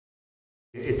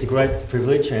It's a great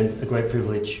privilege, and a great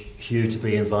privilege, Hugh, to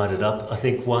be invited up. I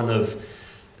think one of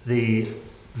the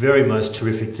very most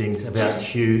terrific things about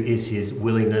Hugh is his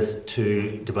willingness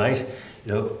to debate.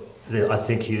 I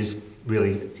think Hugh's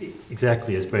really,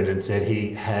 exactly as Brendan said,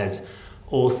 he has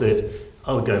authored,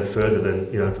 I would go further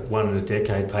than one in a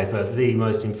decade paper, the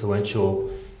most influential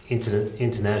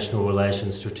international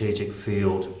relations strategic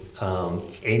field,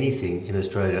 anything in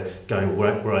Australia, going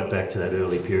right back to that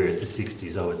early period, the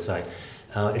 60s, I would say.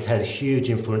 It's had a huge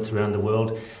influence around the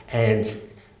world, and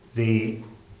the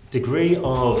degree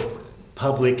of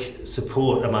public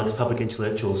support amongst public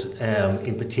intellectuals,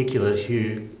 in particular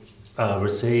Hugh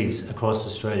receives across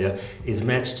Australia, is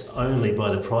matched only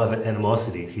by the private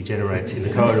animosity he generates in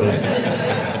the corridors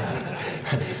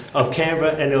of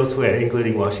Canberra and elsewhere,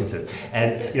 including Washington.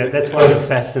 And that's one of the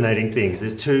fascinating things.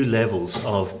 There's two levels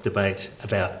of debate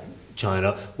about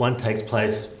China. One takes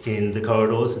place in the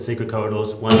corridors, the secret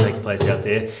corridors. One takes place out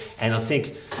there. And I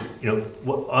think,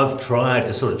 what I've tried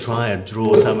to try and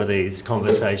draw some of these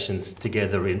conversations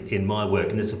together in my work,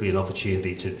 and this will be an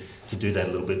opportunity to do that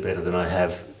a little bit better than I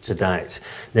have to date.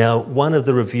 Now, one of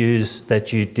the reviews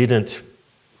that you didn't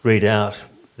read out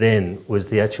then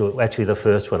was actually the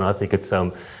first one. I think it's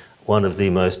one of the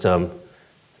most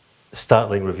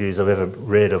startling reviews I've ever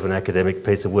read of an academic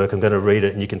piece of work. I'm going to read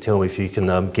it and you can tell me if you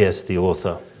can guess the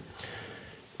author.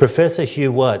 Professor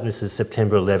Hugh White, and this is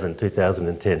September 11,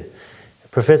 2010.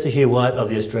 Professor Hugh White of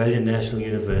the Australian National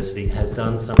University has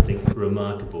done something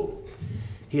remarkable.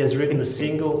 He has written the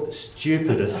single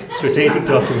stupidest strategic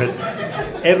document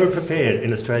ever prepared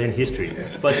in Australian history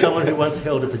by someone who once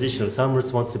held a position of some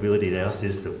responsibility in our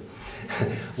system.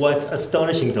 White's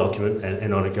astonishing document,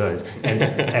 and on it goes.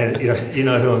 And you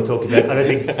know who I'm talking about. I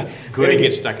don't think Greg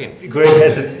gets stuck in. Greg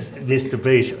hasn't missed a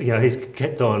beat. He's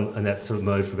kept on in that sort of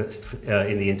mode for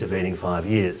in the intervening 5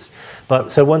 years.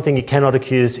 But so one thing you cannot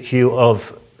accuse Hugh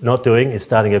of not doing is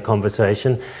starting a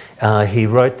conversation. He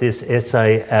wrote this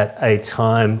essay at a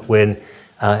time when,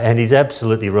 and he's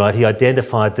absolutely right, he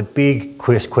identified the big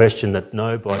question that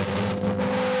nobody...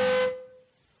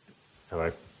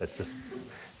 Sorry, that's just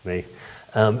me.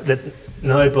 That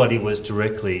nobody was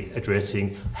directly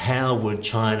addressing. How would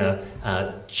China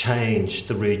change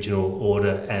the regional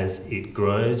order as it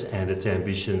grows and its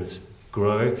ambitions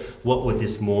grow? What would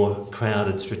this more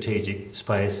crowded strategic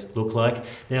space look like?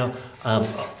 Now,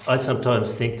 I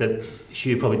sometimes think that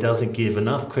Hugh probably doesn't give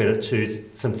enough credit to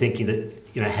some thinking that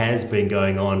has been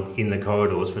going on in the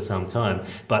corridors for some time,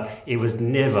 but it was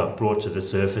never brought to the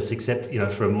surface except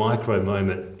for a micro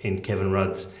moment in Kevin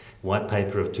Rudd's white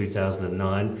paper of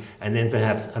 2009, and then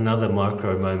perhaps another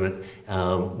micro moment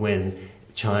when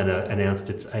China announced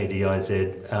its ADIZ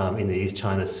in the East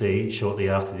China Sea shortly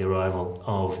after the arrival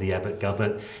of the Abbott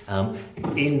government.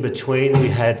 In between, we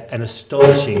had an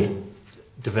astonishing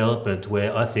development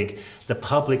where I think the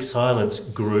public silence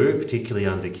grew, particularly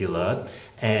under Gillard,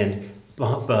 and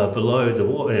below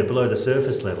the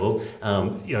surface level,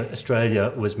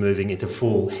 Australia was moving into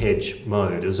full hedge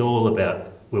mode. It was all about,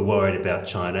 we're worried about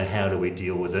China, how do we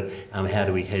deal with it, how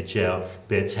do we hedge our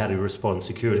bets, how do we respond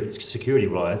to security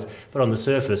riots. But on the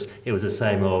surface, it was the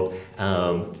same old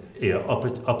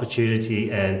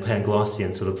opportunity and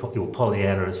Panglossian sort of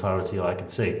Pollyanna as far as the eye could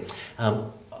see.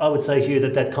 I would say, Hugh,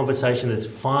 that conversation has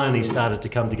finally started to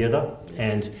come together,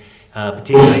 and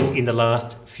particularly in the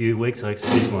last few weeks, I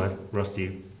excuse my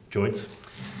rusty joints,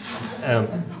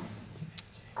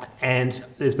 and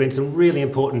there's been some really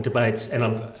important debates, and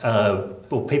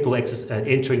people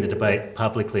entering the debate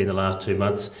publicly in the last 2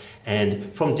 months,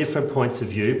 and from different points of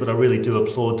view, but I really do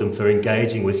applaud them for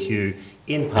engaging with Hugh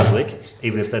in public,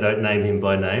 even if they don't name him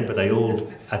by name, but they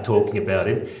all are talking about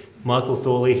him. Michael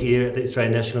Thorley here at the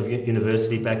Australian National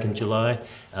University back in July,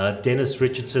 Dennis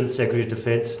Richardson, Secretary of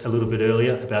Defence, a little bit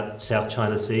earlier about South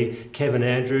China Sea, Kevin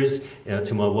Andrews,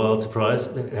 to my wild surprise,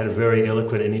 had a very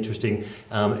eloquent and interesting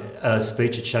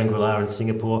speech at Shangri-La in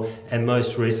Singapore, and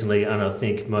most recently, and I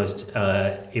think most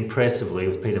impressively,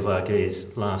 with Peter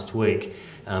Varghese last week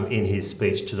in his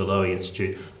speech to the Lowy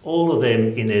Institute. All of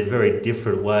them, in their very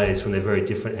different ways, from their very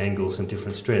different angles and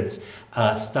different strengths,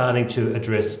 are starting to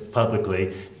address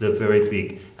publicly the very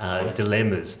big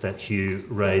dilemmas that Hugh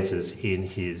raises in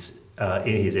his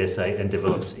essay and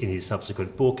develops in his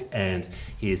subsequent book and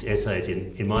his essays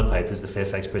in my papers, the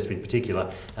Fairfax Press in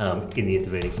particular, in the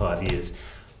intervening 5 years.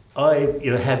 I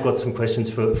have got some questions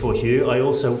for Hugh. I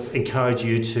also encourage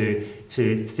you to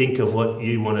think of what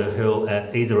you want to hurl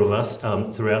at either of us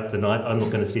throughout the night. I'm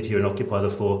not going to sit here and occupy the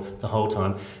floor the whole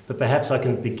time, but perhaps I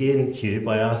can begin, Hugh,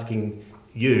 by asking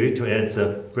you to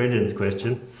answer Brendan's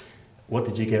question. What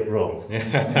did you get wrong?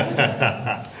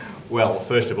 Well,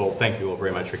 first of all, thank you all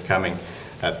very much for coming.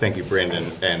 Thank you, Brendan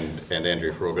and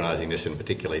Andrew, for organising this, and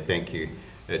particularly thank you,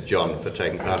 John, for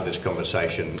taking part of this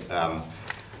conversation.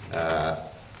 I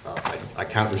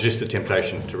can't resist the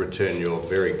temptation to return your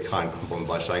very kind compliment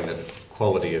by saying that the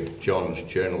quality of John's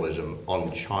journalism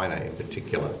on China in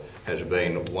particular has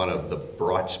been one of the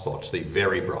bright spots, the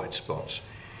very bright spots,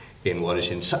 in what is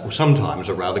sometimes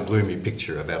a rather gloomy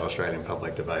picture about Australian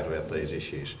public debate about these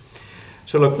issues.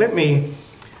 So look,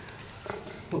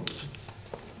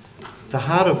 the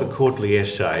heart of the quarterly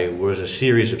essay was a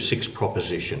series of 6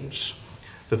 propositions.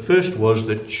 The first was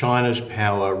that China's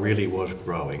power really was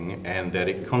growing and that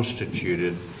it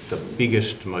constituted the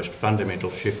biggest, most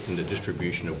fundamental shift in the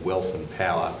distribution of wealth and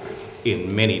power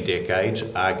in many decades,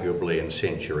 arguably in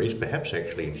centuries, perhaps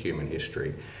actually in human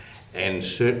history, and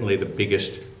certainly the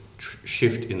biggest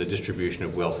shift in the distribution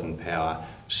of wealth and power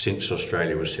since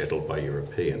Australia was settled by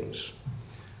Europeans.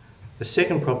 The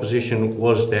second proposition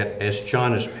was that as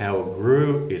China's power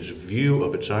grew, its view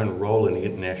of its own role in the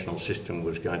international system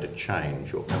was going to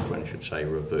change, or one should say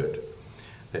revert.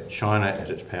 That China,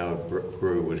 as its power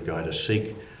grew, was going to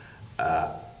seek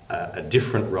a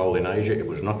different role in Asia. It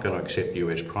was not going to accept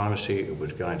US primacy. It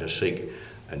was going to seek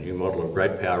a new model of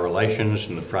great power relations,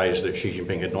 and the phrase that Xi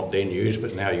Jinping had not then used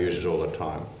but now uses all the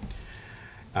time,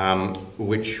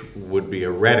 which would be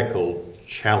a radical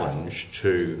challenge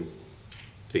to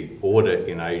the order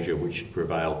in Asia which had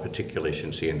prevailed particularly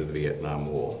since the end of the Vietnam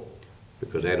War,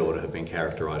 because that order had been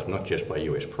characterised not just by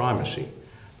US primacy,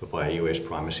 but by a US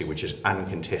primacy which is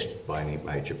uncontested by any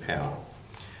major power.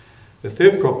 The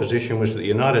third proposition was that the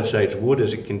United States would,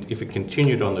 if it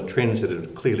continued on the trends that it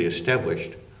had clearly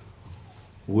established,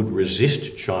 would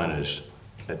resist China's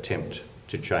attempt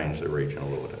to change the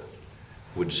regional order,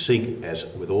 would seek, as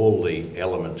with all the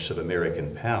elements of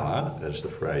American power, as the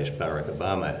phrase Barack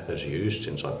Obama has used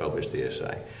since I published the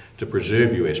essay, to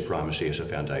preserve US primacy as a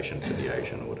foundation for the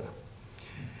Asian order.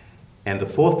 And the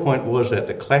fourth point was that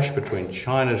the clash between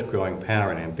China's growing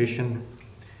power and ambition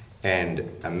and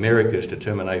America's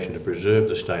determination to preserve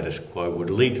the status quo would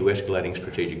lead to escalating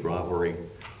strategic rivalry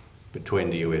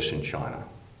between the US and China.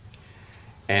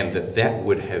 And that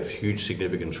would have huge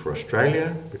significance for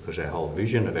Australia, because our whole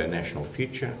vision of our national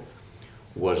future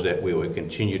was that we would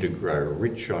continue to grow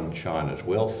rich on China's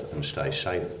wealth and stay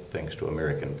safe thanks to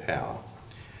American power.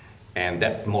 And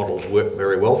that model's worked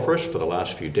very well for us for the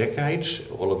last few decades.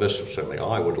 All of us, certainly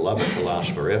I, would love it to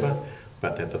last forever,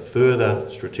 but that the further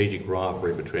strategic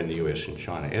rivalry between the US and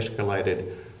China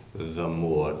escalated, the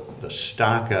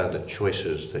starker the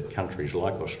choices that countries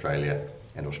like Australia,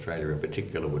 and Australia in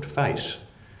particular, would face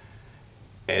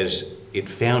as it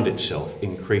found itself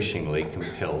increasingly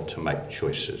compelled to make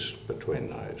choices between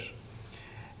those.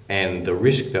 And the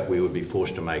risk that we would be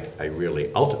forced to make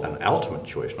an ultimate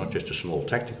choice, not just a small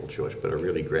tactical choice, but a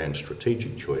really grand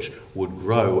strategic choice, would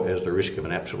grow as the risk of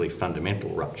an absolutely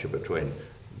fundamental rupture between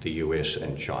the US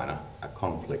and China, a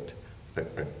conflict,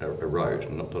 arose.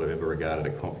 Not that I've ever regarded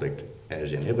a conflict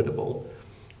as inevitable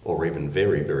or even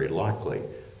very, very likely,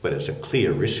 but it's a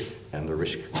clear risk, and the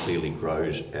risk clearly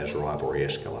grows as rivalry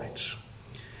escalates.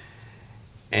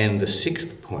 And the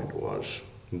sixth point was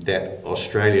that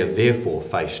Australia therefore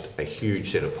faced a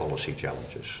huge set of policy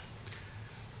challenges.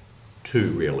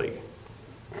 2 really.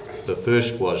 The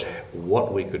first was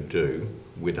what we could do,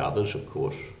 with others of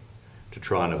course, to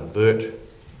try and avert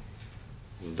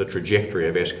the trajectory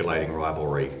of escalating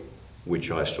rivalry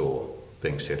which I saw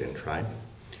being set in train.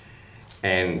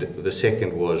 And the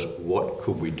second was, what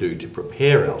could we do to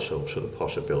prepare ourselves for the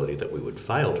possibility that we would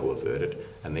fail to avert it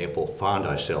and therefore find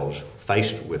ourselves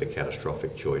faced with a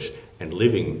catastrophic choice and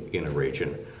living in a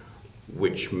region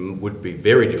which would be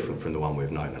very different from the one we've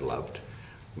known and loved,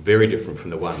 very different from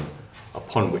the one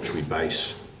upon which we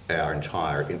base our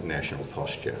entire international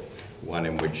posture, one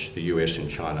in which the US and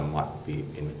China might be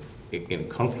in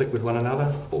conflict with one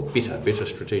another, or bitter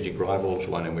strategic rivals,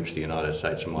 one in which the United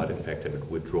States might in fact have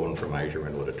withdrawn from Asia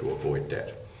in order to avoid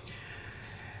that.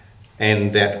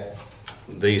 And that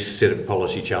these set of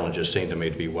policy challenges seem to me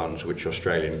to be ones which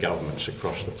Australian governments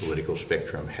across the political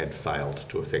spectrum had failed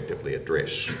to effectively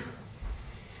address.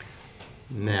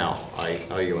 Now, I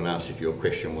owe you an answer to your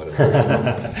question, what is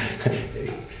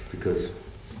it? Because...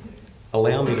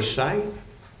 Allow me to say,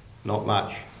 not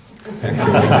much.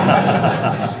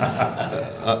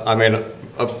 I mean,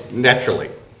 naturally,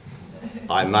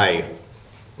 I may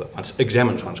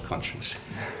examine one's conscience.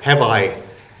 Have I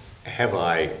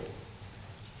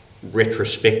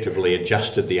retrospectively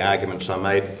adjusted the arguments I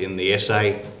made in the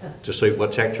essay to suit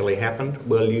what's actually happened?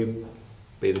 Well, you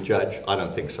be the judge. I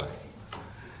don't think so.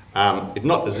 It's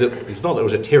not that it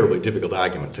was a terribly difficult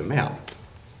argument to mount.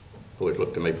 always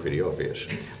looked to me pretty obvious.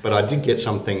 But I did get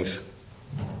some things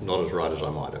not as right as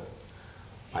I might have.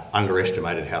 I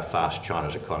underestimated how fast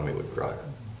China's economy would grow.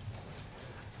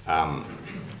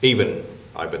 Even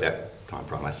over that time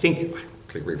frame. I think, I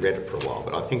actually reread it for a while,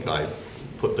 but I think I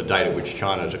put the date at which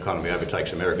China's economy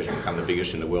overtakes America's and become the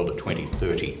biggest in the world at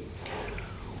 2030.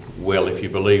 Well, if you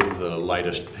believe the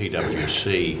latest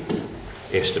PwC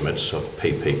estimates of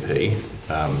PPP,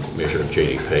 measure of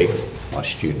GDP, my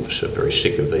students are very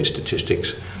sick of these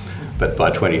statistics, but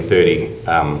by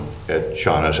 2030,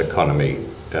 China's economy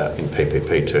in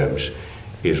PPP terms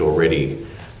is already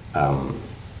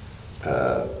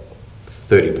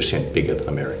 30% bigger than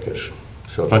America's.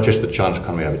 So it's not just that China's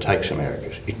economy overtakes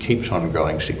America's, it keeps on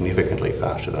growing significantly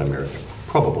faster than America's,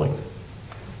 probably,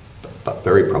 but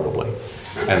very probably,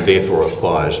 and therefore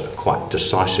requires a quite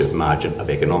decisive margin of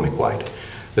economic weight.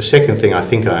 The second thing I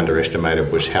think I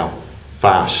underestimated was how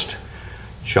fast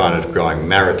China's growing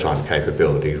maritime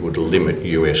capabilities would limit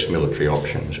US military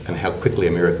options and how quickly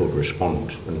America would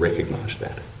respond and recognise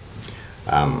that.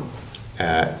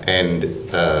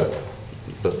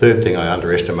 The third thing I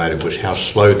underestimated was how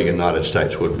slow the United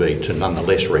States would be to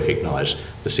nonetheless recognise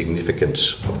the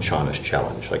significance of China's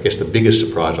challenge. I guess the biggest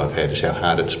surprise I've had is how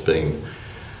hard it's been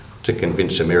to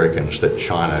convince Americans that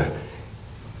China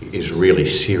is really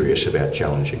serious about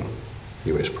challenging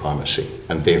US primacy,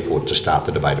 and therefore to start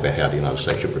the debate about how the United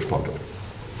States should respond to it.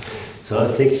 So I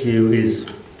think Hugh is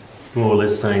more or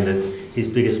less saying that his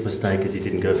biggest mistake is he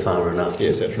didn't go far enough.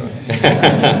 Yes, that's right.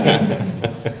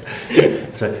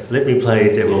 So let me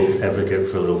play devil's advocate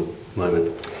for a little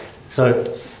moment. So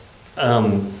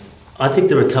I think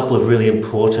there are a couple of really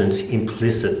important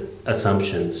implicit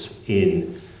assumptions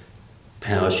in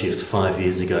power shift 5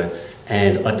 years ago,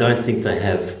 and I don't think they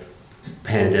have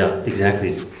panned out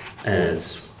exactly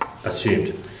as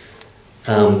assumed.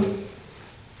 And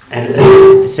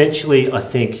essentially I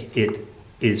think it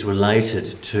is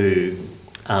related to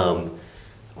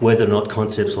whether or not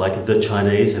concepts like the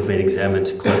Chinese have been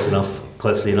examined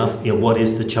closely enough. You know, what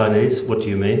is the Chinese? What do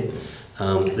you mean?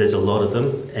 There's a lot of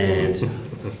them, and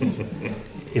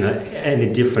you know, and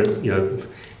in different, you know,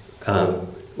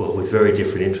 well, with very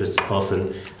different interests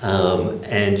often,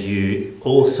 and you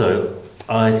also,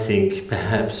 I think,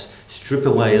 perhaps strip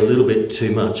away a little bit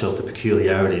too much of the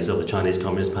peculiarities of the Chinese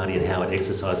Communist Party and how it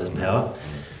exercises power.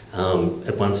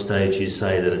 At one stage, you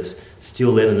say that it's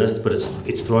still Leninist, but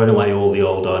it's thrown away all the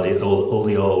old all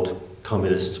the old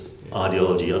communist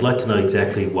ideology. I'd like to know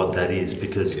exactly what that is,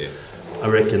 because I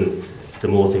reckon the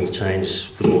more things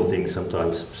change, the more things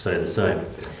sometimes stay the same.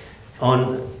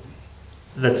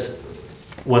 That's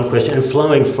one question, and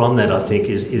flowing from that, I think,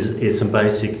 is some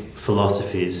basic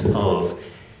philosophies of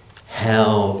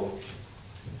how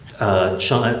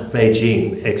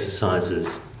Beijing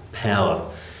exercises power.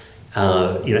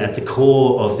 You know, at the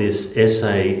core of this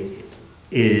essay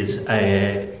is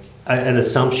an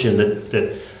assumption that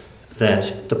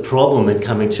the problem in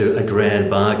coming to a grand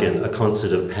bargain, a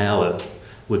concert of power,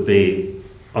 would be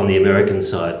on the American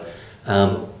side.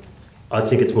 I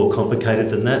think it's more complicated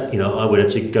than that. You know, I would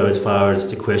actually go as far as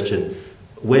to question,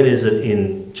 when is it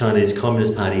in Chinese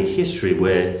Communist Party history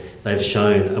where they've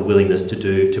shown a willingness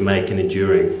to make an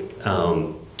enduring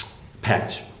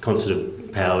pact, concert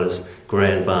of powers,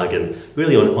 grand bargain,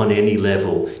 really on any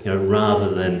level, you know, rather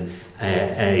than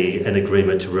an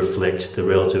agreement to reflect the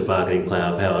relative bargaining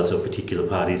powers of particular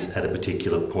parties at a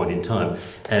particular point in time,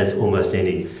 as almost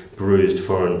any bruised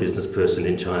foreign business person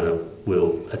in China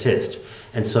will attest.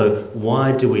 And so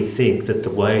why do we think that the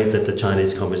way that the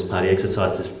Chinese Communist Party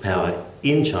exercises power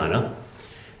in China,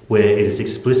 where it is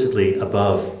explicitly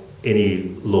above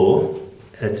any law,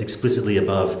 it's explicitly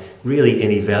above really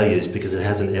any values, because it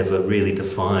hasn't ever really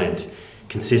defined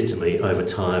consistently over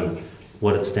time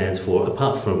what it stands for,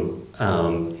 apart from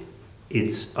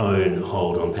its own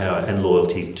hold on power and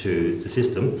loyalty to the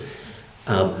system,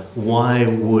 why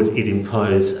would it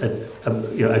impose a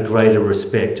greater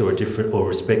respect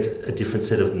respect a different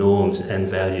set of norms and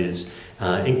values,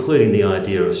 including the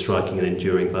idea of striking an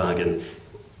enduring bargain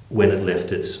when it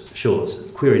left its shores?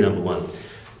 It's query number one.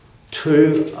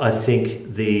 Two, I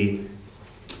think the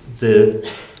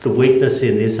weakness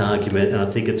in this argument, and I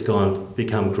think it's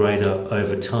become greater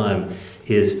over time,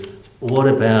 is what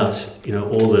about, you know,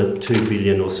 all the 2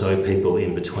 billion or so people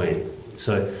in between?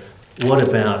 So what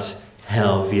about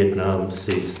how Vietnam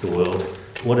sees the world?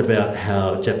 What about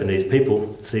how Japanese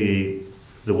people see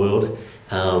the world?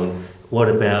 What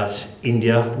about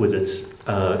India with its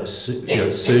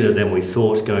sooner than we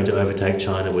thought going to overtake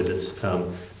China with its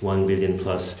 1 billion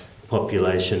plus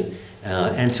population,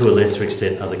 and to a lesser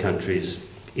extent other countries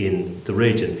in the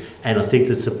region. And I think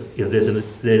there's there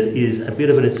is a bit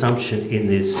of an assumption in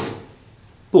this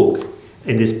book,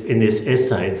 in this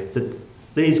essay, that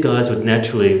these guys would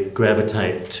naturally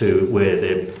gravitate to where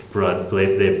their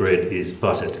bread is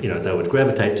buttered. They would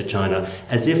gravitate to China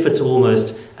as if it's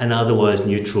almost an otherwise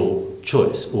neutral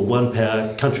choice. Or one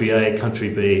power, country A,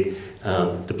 country B,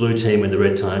 the blue team and the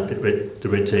red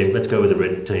team. Let's go with the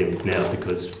red team now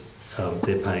because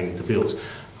they're paying the bills.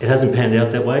 It hasn't panned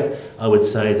out that way. I would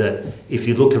say that if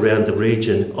you look around the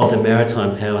region of the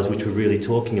maritime powers which we're really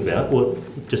talking about, or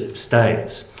just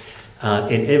states,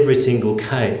 in every single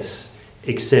case,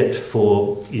 except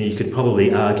for, you could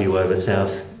probably argue over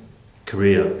South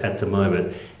Korea at the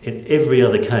moment, in every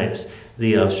other case,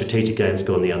 the strategic game's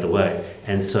gone the other way.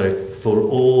 And so for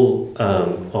all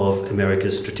of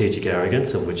America's strategic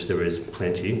arrogance, of which there is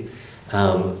plenty,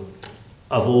 of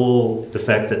all the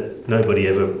fact that nobody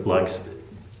ever likes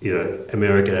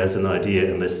America as an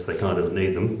idea unless they kind of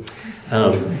need them,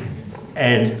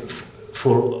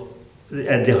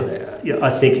 I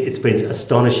think it's been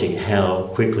astonishing how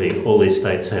quickly all these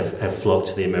states have flocked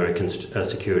to the American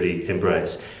security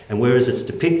embrace. And whereas it's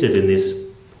depicted in this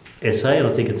essay, and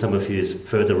I think in some of his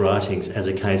further writings, as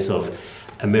a case of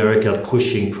America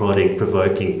pushing, prodding,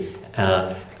 provoking,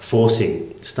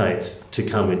 forcing states to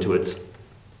come into its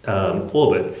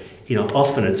orbit,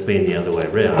 often it's been the other way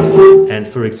around. And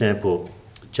for example,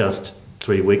 just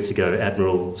 3 weeks ago,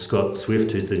 Admiral Scott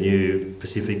Swift, who's the new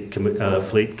Pacific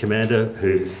Fleet commander,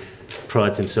 who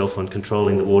prides himself on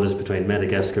controlling the waters between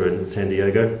Madagascar and San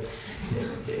Diego,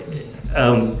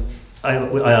 I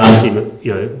asked him,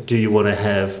 do you want to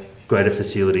have greater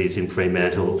facilities in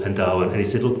Fremantle and Darwin? And he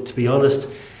said, look, to be honest,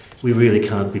 we really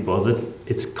can't be bothered.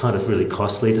 It's kind of really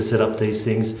costly to set up these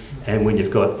things, and when you've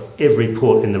got every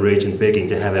port in the region begging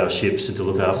to have our ships and to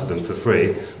look after them for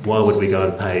free, why would we go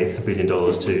and pay $1 billion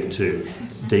to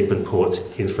deepen ports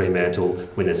in Fremantle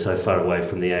when they're so far away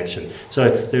from the action?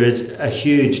 So there is a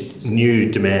huge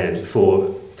new demand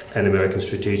for an American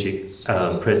strategic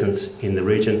presence in the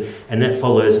region, and that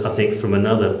follows, I think, from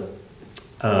another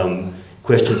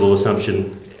questionable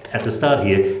assumption at the start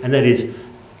here, and that is,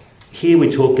 here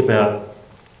Hugh talks about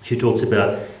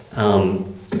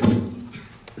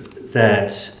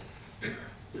that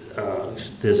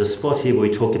there's a spot here where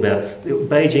we talk about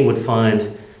Beijing would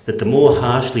find that the more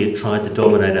harshly it tried to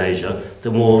dominate Asia,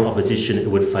 the more opposition it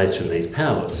would face from these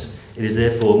powers. It is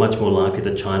therefore much more likely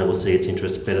that China will see its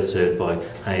interests better served by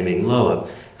aiming lower.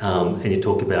 And you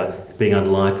talk about it being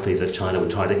unlikely that China would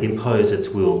try to impose its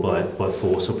will by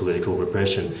force or political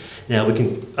repression. Now, we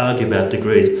can argue about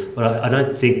degrees, but I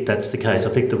don't think that's the case. I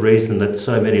think the reason that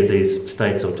so many of these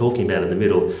states I'm talking about in the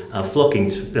middle are flocking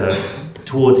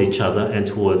towards each other and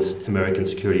towards American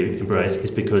security embrace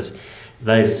is because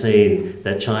they've seen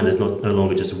that China's no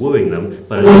longer just wooing them,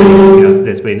 but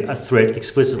there's been a threat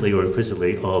explicitly or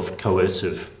implicitly of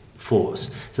coercive force.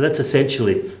 So that's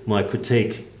essentially my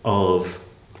critique of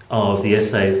the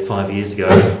essay 5 years ago,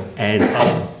 and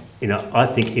I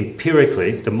think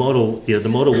empirically the model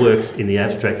works in the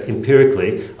abstract.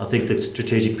 Empirically, I think the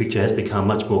strategic picture has become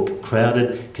much more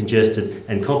crowded, congested,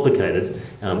 and complicated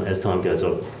as time goes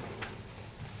on.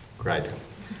 Great.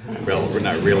 Well,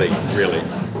 no, really,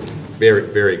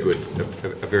 very good.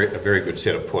 A very good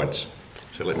set of points.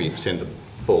 So let me send the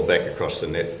ball back across the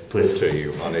net to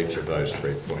you on each of those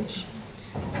 3 points.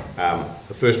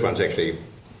 The first one's actually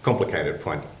complicated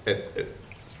point.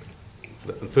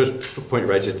 The first point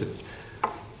you raised is that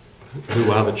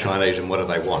who are the Chinese and what do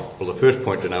they want? Well, the first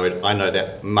point to know is I know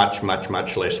that much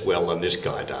less well than this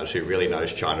guy does, who really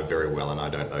knows China very well, and I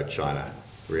don't know China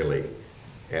really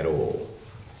at all.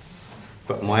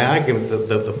 But my argument,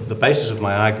 the basis of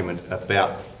my argument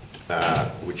about,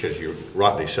 which as you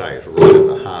rightly say is right at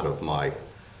the heart of my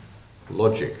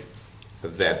logic,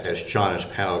 that as China's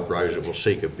power grows it will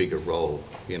seek a bigger role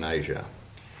in Asia,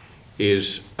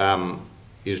 is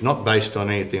not based on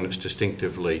anything that's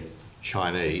distinctively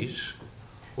Chinese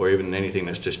or even anything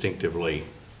that's distinctively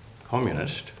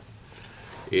communist.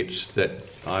 It's that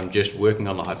I'm just working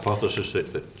on the hypothesis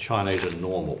that the Chinese are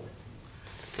normal,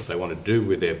 that they want to do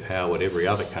with their power what every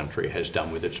other country has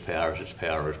done with its power as its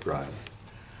power has grown.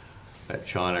 That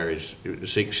China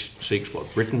seeks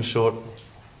what Britain sought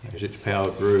as its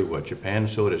power grew, what Japan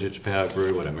sought as its power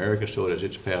grew, what America sought as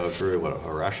its power grew, what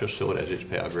Russia sought as its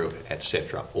power grew,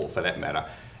 etc. Or for that matter,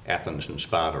 Athens and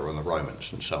Sparta and the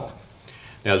Romans and so on.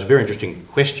 Now, there's a very interesting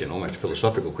question, almost a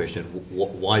philosophical question,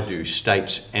 why do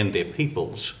states and their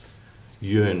peoples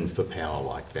yearn for power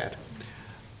like that?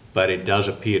 But it does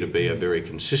appear to be a very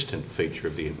consistent feature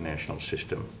of the international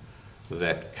system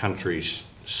that countries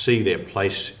see their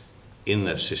place in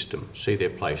the system see their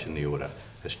place in the order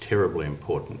as terribly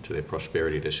important to their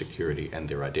prosperity, their security and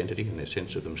their identity and their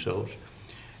sense of themselves,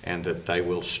 and that they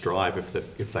will strive,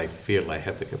 if they feel they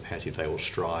have the capacity, they will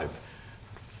strive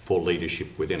for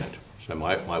leadership within it. So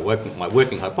my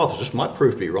working hypothesis might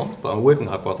prove to be wrong, but my working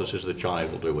hypothesis is that China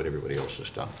will do what everybody else has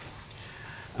done.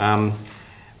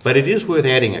 But it is worth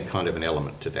adding a kind of an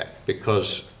element to that,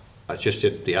 because I just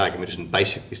said the argument isn't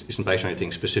based on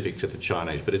anything specific to the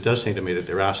Chinese, but it does seem to me that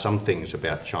there are some things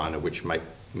about China which make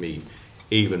me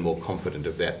even more confident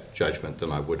of that judgment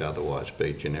than I would otherwise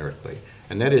be generically.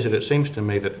 And that is that it seems to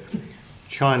me that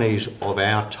Chinese of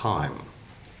our time,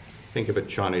 think of it,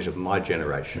 Chinese of my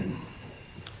generation,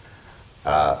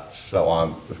 so I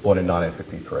was born in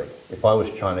 1953. If I was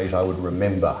Chinese, I would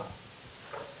remember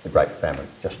the Great Famine.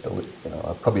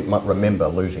 I probably might remember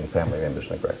losing family members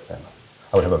in the Great Famine.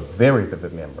 I would have a very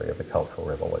vivid memory of the Cultural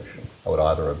Revolution. I would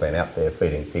either have been out there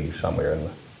feeding pigs somewhere in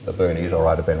the boonies, or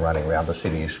I'd have been running around the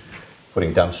cities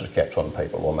putting dunces caps on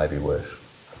people, or maybe worse.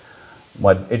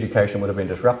 My education would have been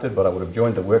disrupted, but I would have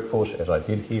joined the workforce, as I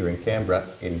did here in Canberra,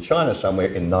 in China somewhere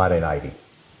in 1980.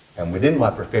 And within my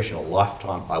professional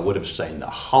lifetime, I would have seen the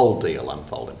whole deal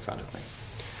unfold in front of me.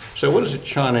 So what is a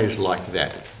Chinese like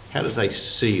that? How do they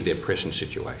see their present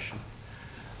situation?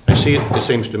 They see it, it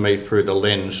seems to me, through the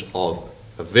lens of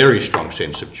a very strong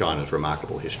sense of China's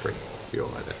remarkable history. You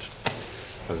all know that.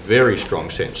 A very strong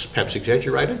sense, perhaps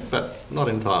exaggerated, but not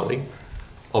entirely,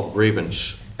 of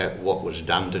grievance at what was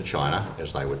done to China,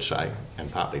 as they would say, and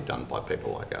partly done by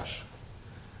people like us,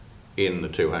 in the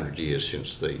 200 years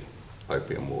since the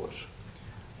Opium Wars.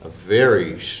 A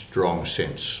very strong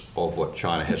sense of what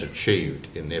China has achieved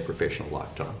in their professional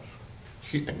lifetimes.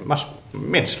 And must be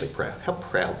immensely proud. How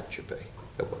proud would you be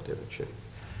of what they've achieved?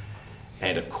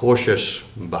 And a cautious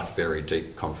but very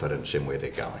deep confidence in where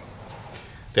they're going.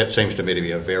 That seems to me to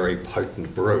be a very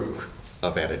potent brew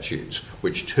of attitudes,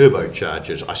 which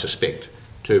turbocharges, I suspect,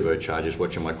 turbocharges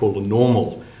what you might call the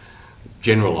normal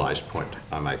generalised point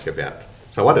I make about.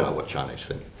 So I don't know what Chinese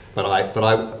think, but I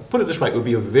put it this way: it would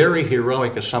be a very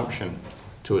heroic assumption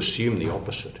to assume the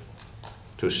opposite.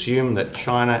 To assume that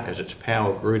China, as its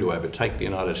power grew to overtake the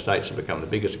United States and become the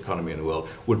biggest economy in the world,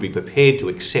 would be prepared to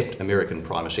accept American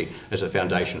primacy as a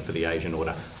foundation for the Asian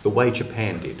order, the way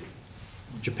Japan did.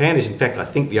 Japan is, in fact, I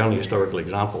think, the only historical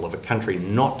example of a country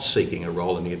not seeking a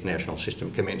role in the international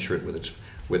system commensurate with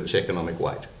its economic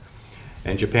weight.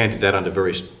 And Japan did that under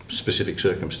very specific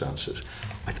circumstances.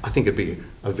 I think it'd be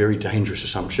a very dangerous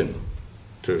assumption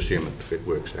to assume it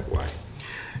works that way.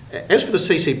 As for the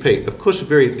CCP, of course,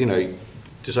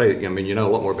 to say, I mean, you know a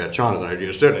lot more about China than I do.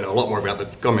 You certainly know a lot more about the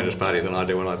Communist Party than I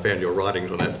do, and I found your writings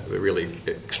on that really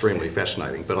extremely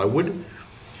fascinating. But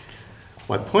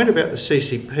my point about the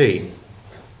CCP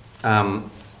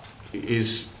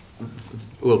is,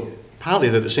 well, partly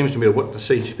that it seems to me that what the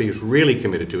CCP is really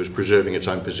committed to is preserving its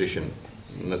own position.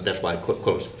 And that's why I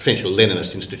call it essentially a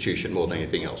Leninist institution more than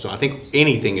anything else. And I think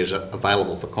anything is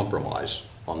available for compromise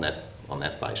on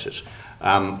that basis.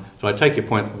 So I take your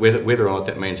point, whether or not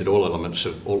that means that all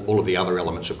of the other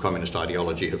elements of communist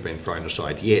ideology have been thrown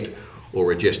aside yet, or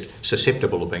are just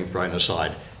susceptible of being thrown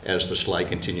aside as the sleigh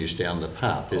continues down the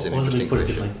path, is an interesting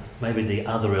question. Maybe the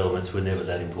other elements were never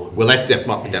that important. Well, that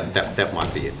might be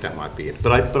it. That might be it.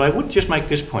 But I would just make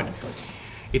this point.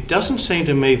 It doesn't seem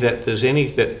to me that there's any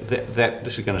that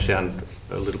this is going to sound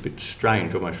a little bit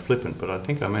strange, almost flippant, but I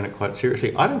think I mean it quite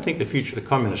seriously. I don't think the future of the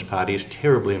Communist Party is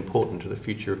terribly important to the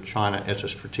future of China as a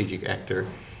strategic actor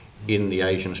in the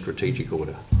Asian strategic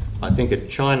order. I think a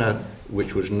China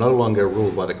which was no longer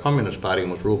ruled by the Communist Party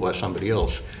and was ruled by somebody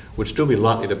else would still be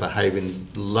likely to behave in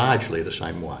largely the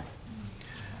same way.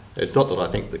 It's not that I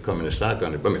think the Communists are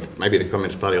going to, I mean, maybe the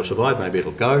Communist Party will survive, maybe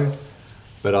it'll go,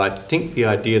 but I think the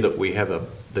idea that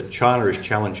that China is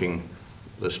challenging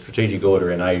the strategic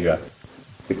order in Asia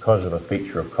because of a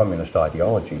feature of communist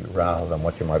ideology rather than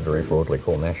what you might very broadly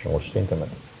call nationalist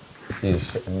sentiment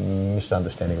is a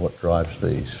misunderstanding of what drives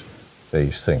these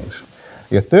things.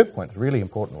 The third point, a really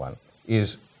important one,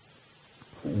 is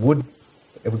have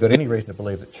we got any reason to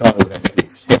believe that China would actually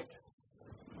accept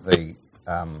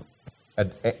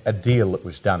a deal that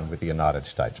was done with the United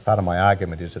States? Part of my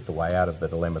argument is that the way out of the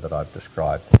dilemma that I've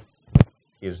described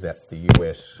is that the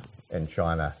US and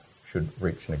China should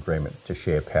reach an agreement to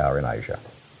share power in Asia.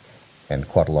 And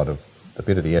quite a lot of the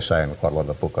bit of the essay and quite a lot of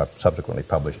the book I've subsequently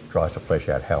published tries to flesh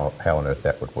out how on earth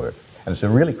that would work. And it's a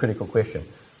really critical question.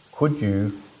 Could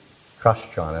you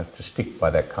trust China to stick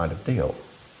by that kind of deal?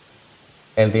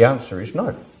 And the answer is no.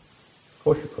 Of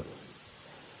course you couldn't.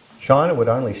 China would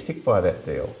only stick by that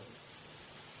deal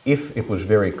if it was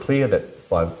very clear that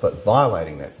by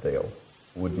violating that deal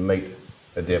would meet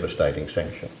a devastating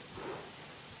sanction.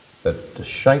 That the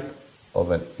shape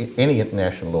of any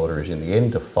international order is in the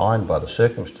end defined by the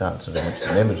circumstances in which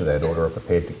the members of that order are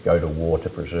prepared to go to war to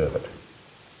preserve it.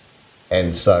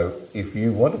 And so if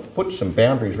you want to put some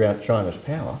boundaries around China's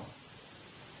power,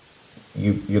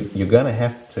 you're going to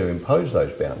have to impose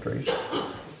those boundaries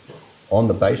on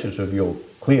the basis of your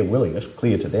clear willingness,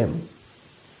 clear to them,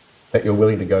 that you're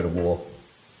willing to go to war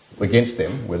against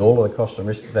them with all of the costs and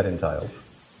risks that entails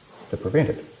to prevent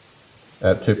it.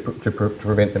 To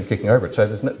prevent them kicking over it. So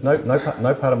there's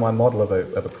no part of my model of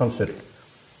a concept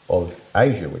of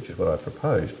Asia, which is what I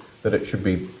proposed, that it should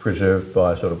be preserved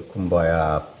by sort of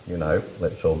kumbaya, you know,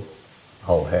 let's all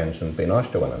hold hands and be nice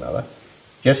to one another,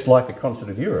 just like the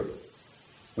concept of Europe,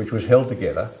 which was held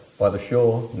together by the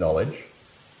sure knowledge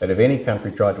that if any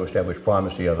country tried to establish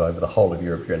primacy over the whole of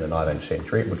Europe during the 19th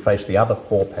century, it would face the other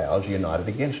four powers united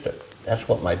against it. That's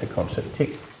what made the concept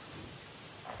tick.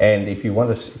 And if you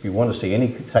want to see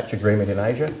any such agreement in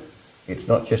Asia, it's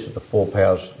not just that the four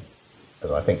powers, as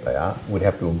I think they are, would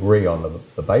have to agree on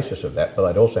the basis of that, but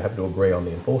they'd also have to agree on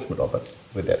the enforcement of it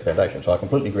with that foundation. So I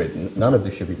completely agree. None of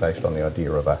this should be based on the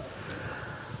idea of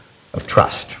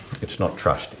trust. It's not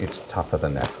trust. It's tougher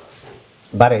than that.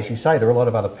 But as you say, there are a lot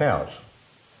of other powers.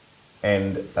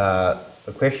 And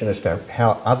the question as to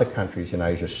how other countries in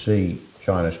Asia see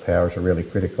China's power is a really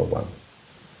critical one.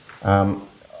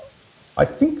 I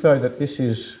think, though, that this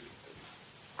is,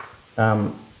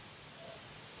 I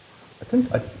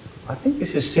think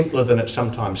this is simpler than it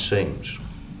sometimes seems.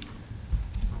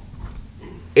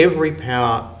 Every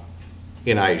power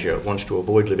in Asia wants to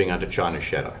avoid living under China's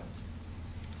shadow.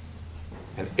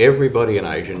 And everybody in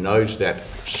Asia knows that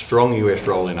strong US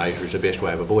role in Asia is the best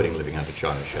way of avoiding living under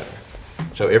China's shadow.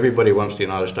 So everybody wants the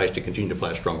United States to continue to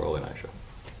play a strong role in Asia.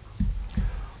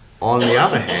 On the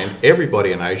other hand,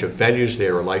 everybody in Asia values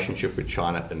their relationship with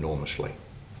China enormously.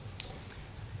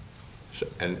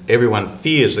 And everyone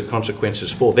fears the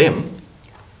consequences for them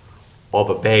of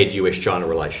a bad US-China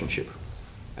relationship.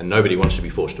 And nobody wants to be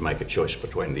forced to make a choice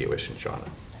between the US and China.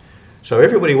 So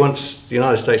everybody wants the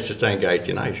United States to stay engaged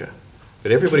in Asia.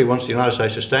 But everybody wants the United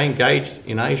States to stay engaged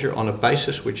in Asia on a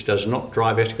basis which does not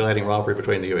drive escalating rivalry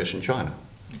between the US and China.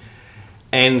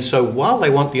 And so while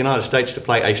they want the United States to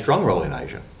play a strong role in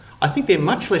Asia, I think they're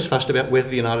much less fussed about whether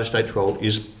the United States' role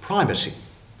is primacy,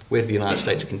 whether the United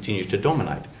States continues to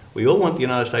dominate. We all want the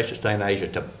United States to stay in Asia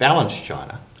to balance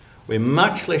China. We're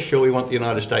much less sure we want the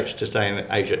United States to stay in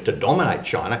Asia to dominate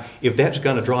China if that's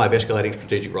going to drive escalating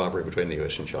strategic rivalry between the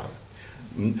US and China.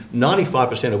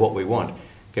 95% of what we want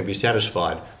can be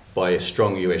satisfied by a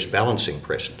strong US balancing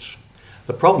presence.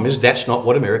 The problem is that's not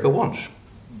what America wants.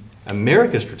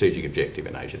 America's strategic objective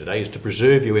in Asia today is to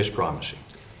preserve US primacy.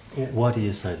 Why do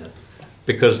you say that?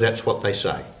 Because that's what they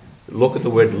say. Look at the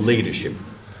word leadership.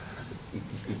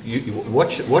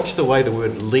 Watch the way the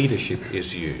word leadership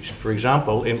is used. For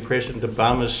example, in President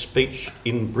Obama's speech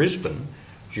in Brisbane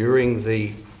during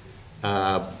the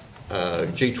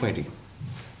G20,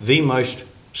 the most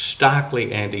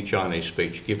starkly anti-Chinese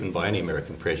speech given by any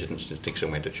American president since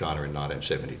Nixon went to China in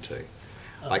 1972.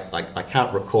 I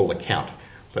can't recall the count,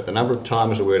 but the number of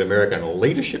times the word American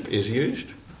leadership is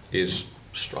used is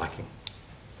striking.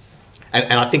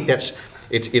 And I think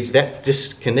it's that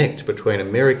disconnect between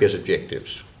America's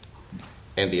objectives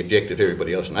and the objective of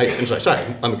everybody else in Asia. And as I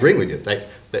say, I'm agreeing with you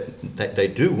that they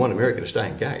do want America to stay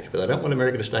engaged, but they don't want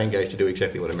America to stay engaged to do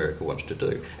exactly what America wants to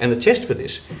do. And the test for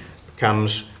this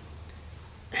becomes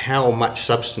how much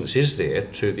substance is there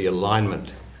to the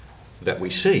alignment that we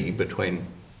see between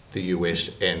the US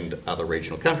and other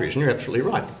regional countries. And you're absolutely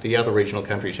right. The other regional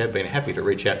countries have been happy to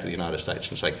reach out to the United States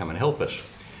and say, come and help us.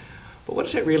 But what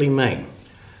does that really mean?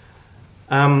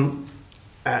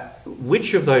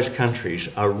 Which of those countries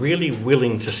are really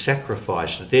willing to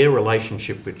sacrifice their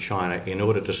relationship with China in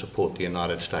order to support the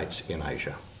United States in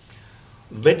Asia?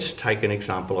 Let's take an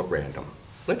example at random.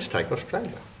 Let's take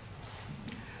Australia.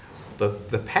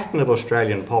 The pattern of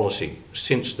Australian policy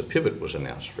since the pivot was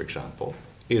announced, for example,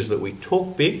 is that we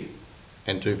talk big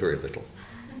and do very little.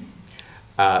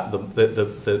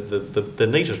 The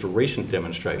neatest recent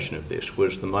demonstration of this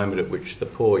was the moment at which the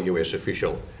poor US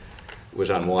official was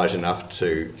unwise enough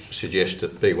to suggest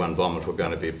that B-1 bombers were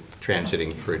going to be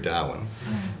transiting through Darwin.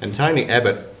 And Tony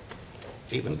Abbott,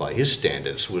 even by his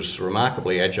standards, was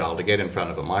remarkably agile to get in front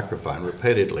of a microphone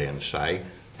repeatedly and say,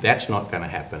 that's not going to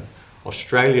happen.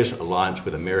 Australia's alliance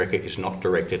with America is not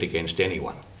directed against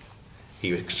anyone.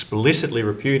 He explicitly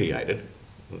repudiated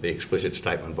the explicit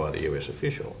statement by the US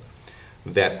official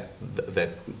that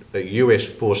the US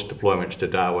forced deployments to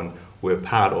Darwin were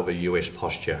part of a US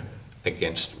posture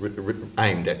against,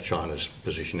 aimed at China's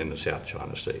position in the South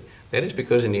China Sea. That is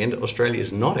because in the end Australia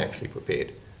is not actually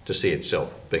prepared to see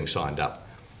itself being signed up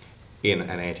in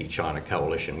an anti-China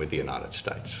coalition with the United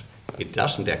States. It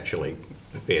doesn't actually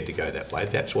prepare to go that way.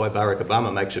 That's why Barack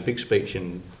Obama makes a big speech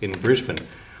in Brisbane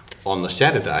on the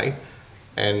Saturday,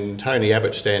 and Tony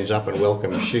Abbott stands up and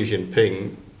welcomes Xi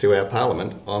Jinping to our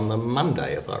parliament on the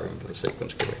Monday, if I remember the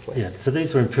sequence correctly. Yeah, so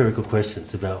these are empirical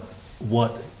questions about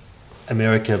what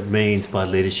America means by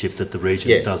leadership that the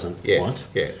region doesn't want.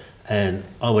 Yeah. And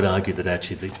I would argue that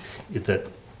actually that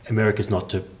America's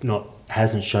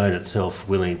hasn't shown itself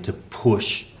willing to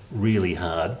push really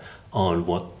hard on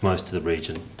what most of the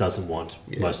region doesn't want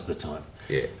most of the time.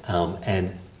 Yeah.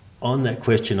 And on that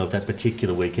question of that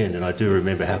particular weekend, and I do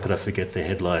remember, how could I forget the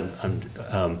headline,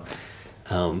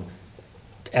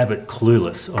 Abbott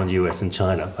clueless on US and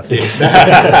China, I think.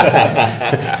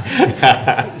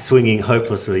 Swinging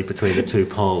hopelessly between the two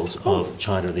poles of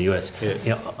China and the US. Yeah. You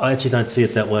know, I actually don't see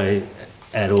it that way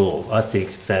at all. I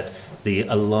think that the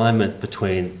alignment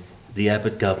between the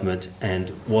Abbott government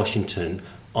and Washington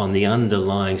on the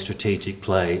underlying strategic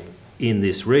play in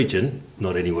this region,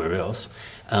 not anywhere else,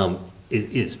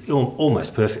 is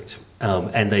almost perfect.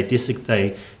 And they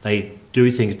do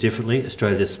things differently.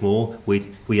 Australia's small.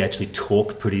 We actually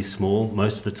talk pretty small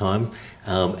most of the time.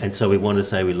 And so we want to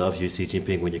say we love you, Xi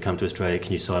Jinping, when you come to Australia,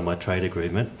 can you sign my trade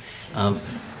agreement?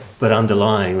 But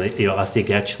underlying, you know, I think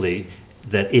actually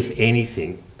that if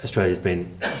anything, Australia's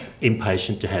been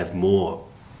impatient to have more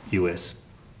US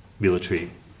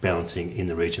military balancing in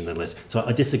the region than less. So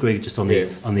I disagree just on the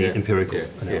empirical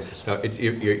analysis. No,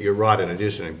 you're right, and it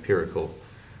is an empirical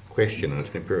question, and it's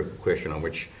an empirical question on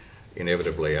which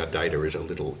inevitably our data is a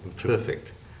little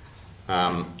imperfect.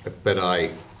 But I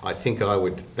think I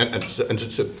would, and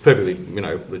it's a perfectly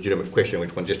legitimate question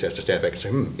which one just has to stand back and say,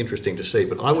 interesting to see,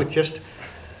 but I would just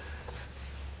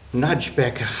nudge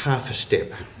back half a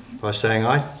step by saying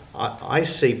I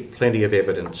see plenty of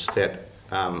evidence that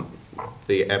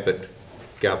the Abbott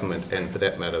government, and for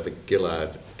that matter the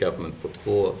Gillard government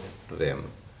before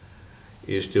them,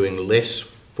 is doing less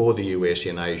for the US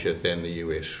in Asia than the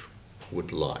US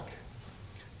would like.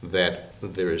 That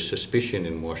there is suspicion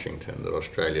in Washington that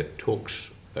Australia talks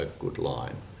a good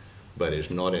line, but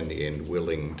is not in the end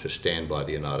willing to stand by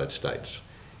the United States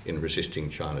in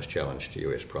resisting China's challenge to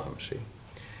US primacy.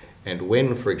 And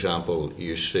when, for example,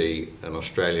 you see an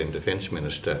Australian Defence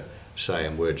Minister say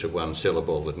in words of one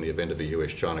syllable that in the event of a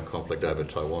US-China conflict over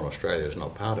Taiwan, Australia is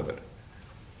not part of it,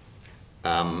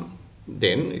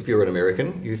 then if you're an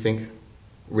American, you think,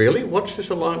 really, what's this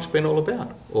alliance been all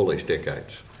about all these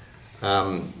decades?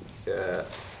 No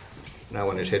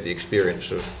one who's had the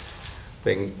experience of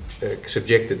being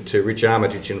subjected to Rich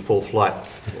Armitage in full flight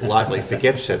lightly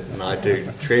forgets it, and I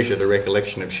do treasure the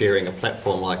recollection of sharing a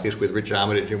platform like this with Rich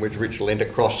Armitage, in which Rich leant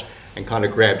across and kind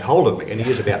of grabbed hold of me, and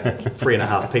here's about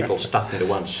 3.5 people stuffed into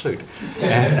one suit,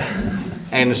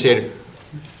 and said,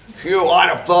 Hugh, I'd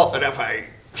have thought that if a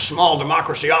small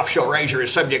democracy offshore Asia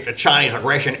is subject to Chinese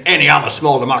aggression, any other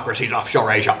small democracies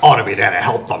offshore Asia ought to be there to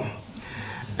help them.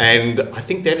 And I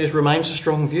think that remains a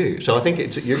strong view. So I think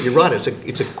you're right,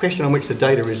 it's a question on which the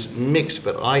data is mixed,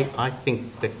 but I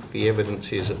think that the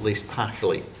evidence is at least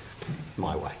partially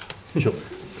my way. Sure.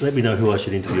 Let me know who I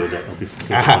should interview on that. I'll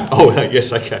be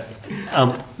yes, okay.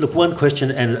 Look, one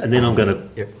question, and then I'm going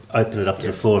to open it up to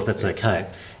the floor, if that's okay.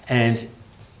 And,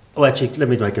 actually, let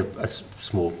me make a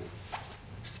small,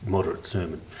 moderate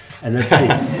sermon. And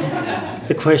that's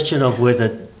the question of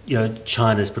whether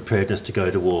China's preparedness to go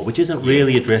to war, which isn't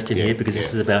really addressed in here because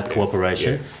this is about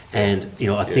cooperation. And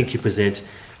I think you present,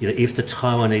 if the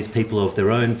Taiwanese people of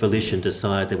their own volition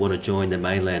decide they want to join the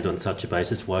mainland on such a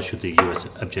basis, why should the US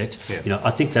object?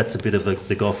 I think that's a bit of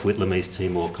the Gough Whitlam East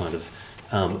Timor kind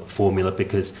of formula,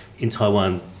 because in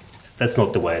Taiwan, that's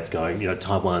not the way it's going.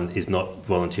 Taiwan is not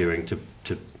volunteering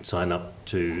to sign up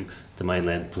to the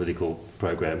mainland political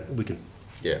program. We can.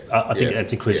 I think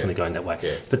it's increasingly going that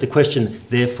way. But the question,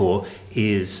 therefore,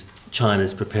 is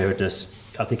China's preparedness,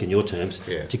 I think in your terms,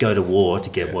 to go to war to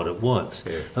get what it wants.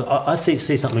 I see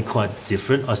something quite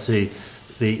different. I see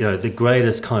the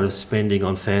greatest kind of spending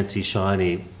on fancy,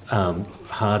 shiny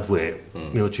hardware,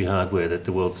 military hardware that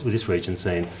this region's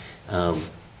seen,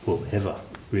 ever,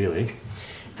 really.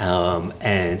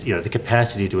 And the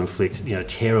capacity to inflict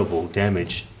terrible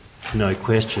damage, no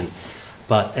question.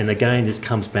 And again, this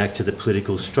comes back to the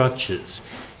political structures.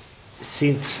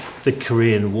 Since the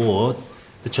Korean War,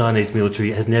 the Chinese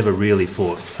military has never really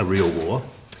fought a real war.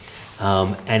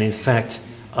 And in fact,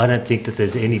 I don't think that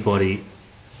there's anybody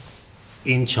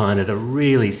in China that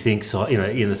really thinks, you know,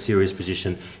 in a serious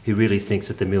position, who really thinks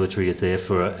that the military is there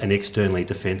for an externally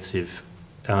defensive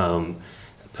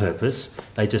purpose.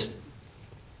 They just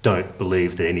don't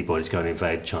believe that anybody's going to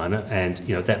invade China, and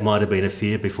you know that might have been a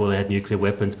fear before they had nuclear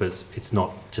weapons, but it's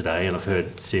not today. And I've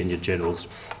heard senior generals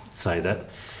say that.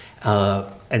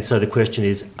 And so the question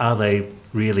is, are they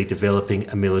really developing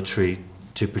a military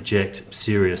to project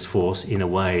serious force in a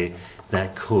way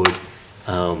that could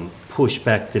push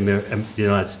back the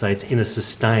United States in a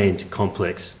sustained,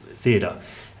 complex theatre?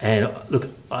 And look,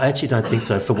 I actually don't think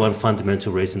so, for one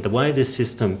fundamental reason. The way this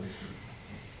system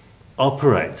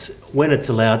operates, when it's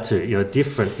allowed to, you know,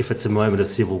 different if it's a moment of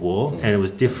civil war, and it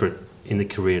was different in the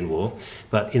Korean War,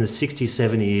 but in the 60,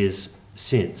 70 years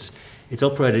since, it's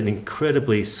operated in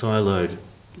incredibly siloed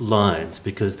lines,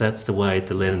 because that's the way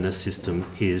the Leninist system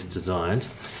is designed.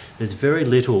 There's very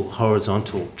little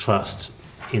horizontal trust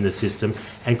in the system,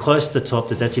 and close to the top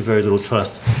there's actually very little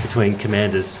trust between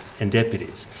commanders and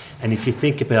deputies. And if you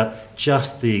think about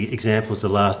just the examples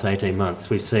of the last 18 months,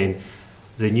 we've seen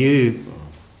the new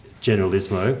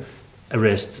Generalismo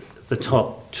arrest the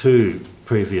top two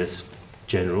previous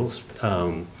generals,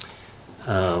 Xu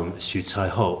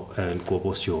Caiho and Guo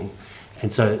Boxiong.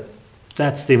 And so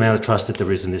that's the amount of trust that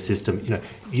there is in this system. You know,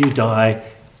 you die,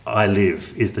 I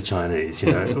live, is the Chinese,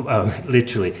 you know,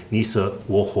 literally, Nisa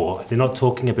Wohuo. They're not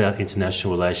talking about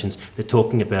international relations, they're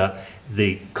talking about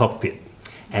the cockpit.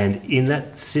 And in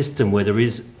that system where there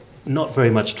is not very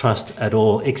much trust at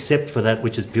all, except for that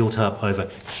which is built up over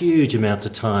huge amounts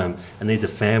of time, and these are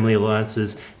family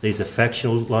alliances, these are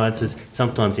factional alliances,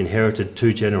 sometimes inherited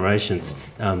 2 generations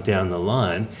down the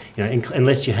line, you know,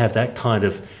 unless you have that kind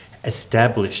of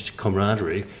established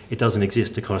camaraderie, it doesn't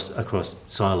exist across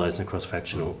silos and across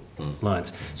factional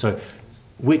lines. So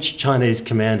which Chinese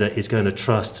commander is going to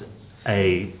trust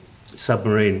a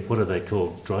submarine, what are they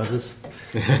called, drivers?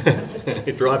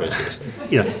 Drivers, yes.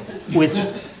 You know,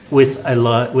 with a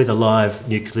live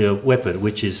nuclear weapon,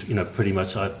 which is, you know, pretty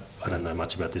much, I don't know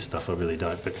much about this stuff, I really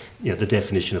don't, but, you know, the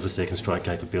definition of a second strike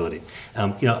capability.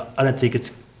 You know, I don't think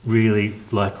it's really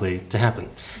likely to happen.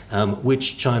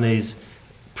 Which Chinese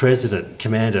president,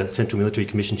 commander, Central Military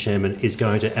Commission chairman is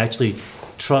going to actually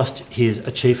trust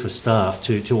a chief of staff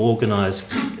to organise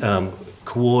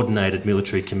coordinated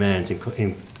military commands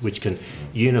in which can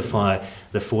unify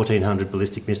the 1,400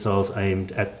 ballistic missiles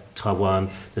aimed at Taiwan,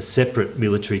 the separate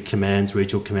military commands,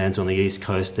 regional commands on the east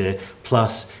coast there,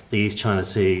 plus the East China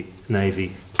Sea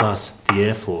Navy, plus the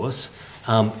Air Force.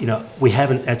 You know, we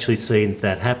haven't actually seen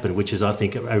that happen, which is, I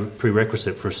think, a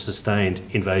prerequisite for a sustained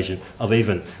invasion of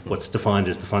even what's defined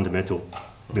as the fundamental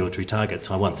military target,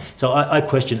 Taiwan. So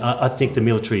I think the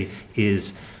military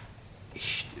is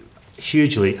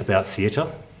hugely about theatre.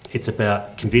 It's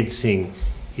about convincing,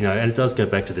 you know, and it does go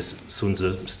back to this Sun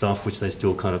Tzu stuff, which they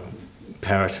still kind of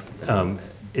parrot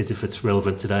as if it's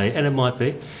relevant today, and it might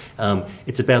be.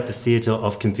 It's about the theatre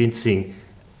of convincing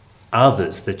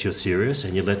others that you're serious,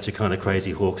 and you let your kind of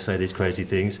crazy hawks say these crazy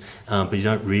things, but you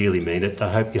don't really mean it.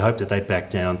 You hope that they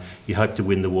back down. You hope to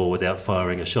win the war without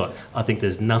firing a shot. I think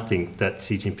there's nothing that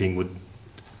Xi Jinping would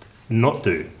not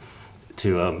do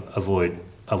to avoid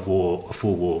a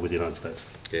full war with the United States.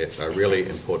 Yeah, so really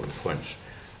important points.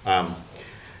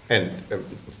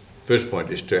 First point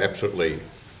is to absolutely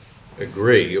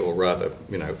agree, or rather,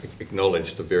 you know,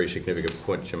 acknowledge the very significant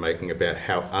points you're making about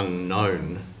how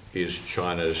unknown is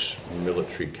China's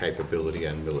military capability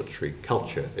and military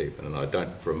culture even. And I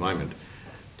don't for a moment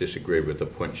disagree with the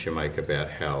points you make about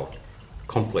how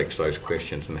complex those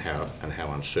questions and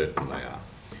how uncertain they are.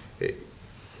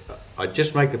 I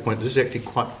just make the point, this is actually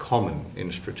quite common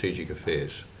in strategic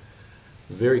affairs.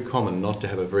 Very common not to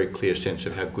have a very clear sense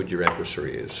of how good your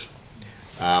adversary is.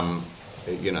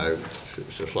 You know,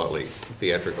 it's a slightly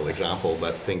theatrical example,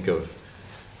 but think of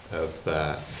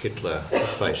Hitler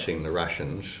facing the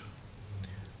Russians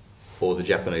or the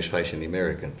Japanese facing the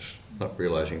Americans, not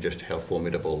realising just how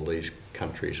formidable these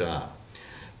countries are.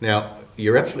 Now,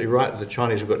 you're absolutely right that the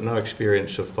Chinese have got no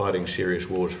experience of fighting serious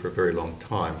wars for a very long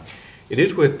time. It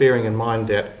is worth bearing in mind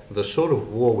that the sort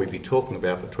of war we'd be talking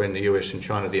about between the US and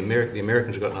China, the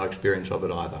Americans have got no experience of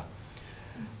it either.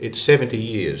 It's 70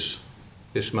 years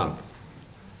this month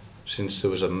since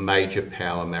there was a major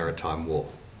power maritime war.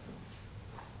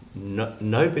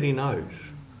 Nobody knows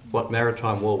what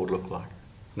maritime war would look like.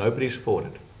 Nobody's fought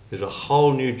it. There's a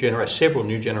whole new generation, several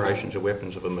new generations of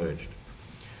weapons have emerged.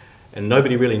 And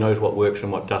nobody really knows what works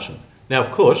and what doesn't. Now,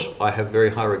 of course, I have very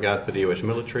high regard for the US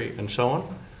military and so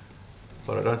on,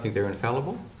 but I don't think they're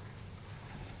infallible.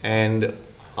 And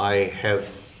I have,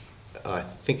 I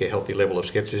think, a healthy level of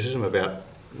scepticism about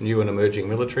new and emerging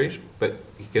militaries, but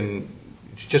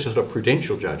just as a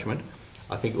prudential judgment,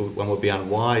 I think one would be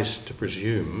unwise to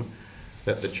presume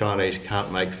that the Chinese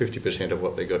can't make 50% of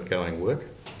what they got going work,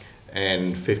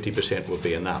 and 50% would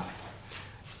be enough.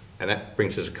 And that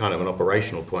brings us kind of an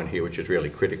operational point here, which is really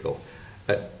critical.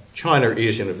 China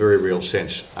is, in a very real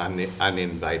sense,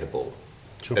 uninvadable.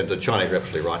 Sure. And the Chinese are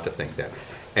absolutely right to think that.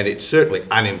 And it's certainly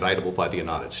uninvadable by the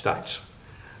United States.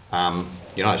 The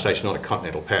United States is not a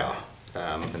continental power,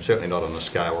 and certainly not on the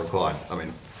scale required. I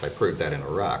mean, they proved that in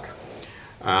Iraq.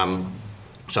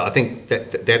 So I think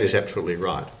that is absolutely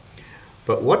right.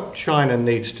 But what China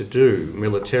needs to do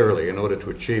militarily in order to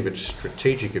achieve its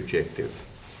strategic objective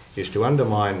is to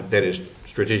undermine, that is,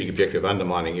 strategic objective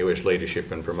undermining US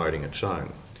leadership and promoting its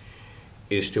own,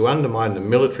 is to undermine the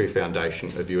military foundation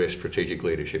of US strategic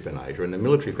leadership in Asia. And the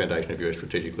military foundation of US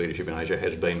strategic leadership in Asia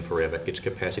has been forever its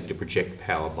capacity to project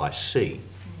power by sea.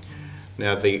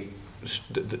 Now, the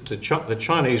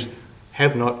Chinese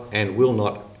have not and will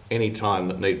not, any time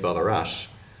that need bother us,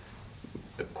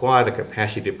 acquire the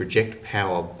capacity to project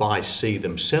power by sea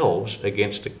themselves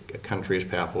against a country as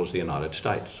powerful as the United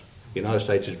States. The United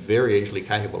States is very easily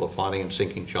capable of finding and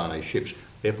sinking Chinese ships.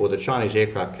 Therefore, the Chinese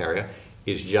aircraft carrier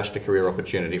is just a career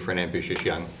opportunity for an ambitious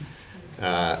young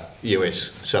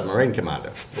US submarine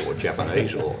commander, or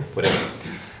Japanese, or whatever.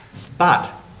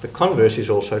 But the converse is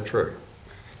also true.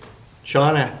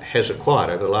 China has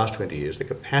acquired, over the last 20 years, the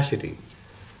capacity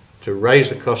to raise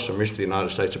the costs and risk to the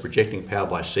United States of projecting power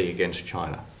by sea against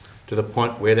China, to the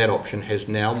point where that option has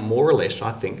now, more or less,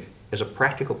 I think, as a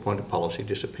practical point of policy,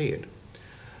 disappeared.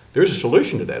 There is a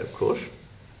solution to that, of course.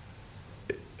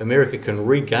 America can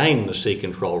regain the sea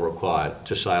control required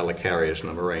to sail the carriers and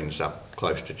the marines up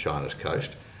close to China's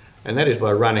coast, and that is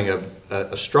by running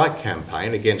a strike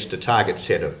campaign against a target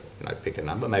set of, pick a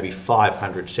number, maybe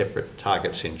 500 separate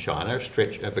targets in China,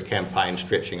 of a campaign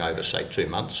stretching over, say, 2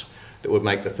 months, that would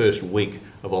make the first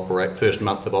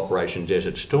month of Operation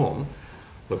Desert Storm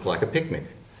look like a picnic.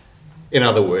 In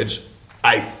other words,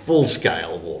 a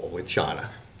full-scale war with China,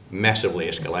 massively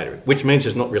escalated, which means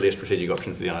there's not really a strategic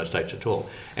option for the United States at all.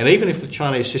 And even if the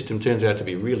Chinese system turns out to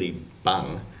be really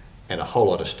bung and a whole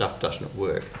lot of stuff doesn't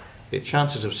work, their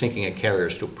chances of sinking a carrier are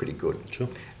still pretty good. Sure.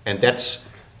 And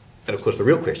of course the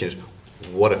real question is,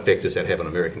 what effect does that have on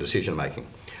American decision making?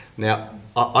 Now,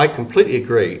 I completely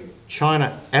agree,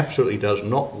 China absolutely does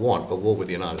not want a war with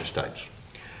the United States.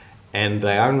 And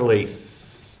they only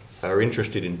are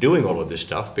interested in doing all of this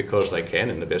stuff because they can,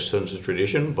 in the best sense of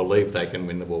tradition, believe they can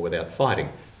win the war without fighting.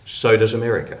 So does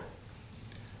America.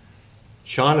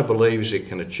 China believes it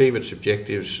can achieve its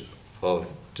objectives of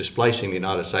displacing the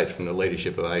United States from the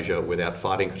leadership of Asia without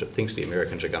fighting because it thinks the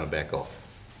Americans are going to back off.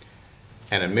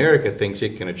 And America thinks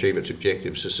it can achieve its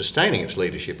objectives of sustaining its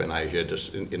leadership in Asia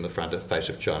just in the face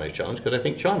of Chinese challenge because they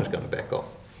think China's going to back off.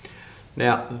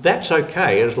 Now, that's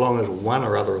okay as long as one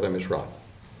or other of them is right.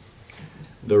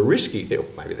 The risky thing,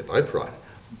 maybe they're both right,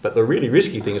 but the really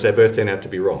risky thing is they both turn out to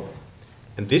be wrong.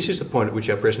 And this is the point at which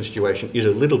our present situation is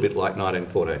a little bit like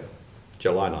 1914,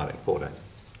 July 1914.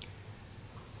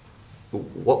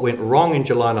 What went wrong in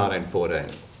July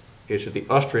 1914 is that the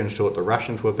Austrians thought the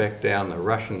Russians were back down, the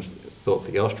Russians thought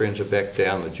the Austrians were back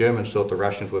down, the Germans thought the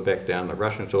Russians were back down, the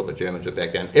Russians thought the Germans were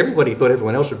back down. Everybody thought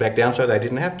everyone else would back down so they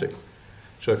didn't have to.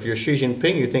 So if you're Xi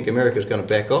Jinping, you think America's going to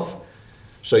back off,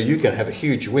 so you can have a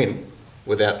huge win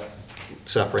without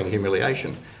suffering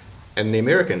humiliation. And the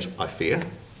Americans, I fear,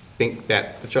 think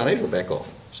that the Chinese will back off,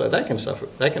 so they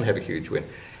can have a huge win.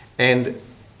 And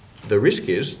the risk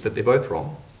is that they're both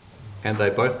wrong, and they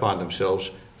both find themselves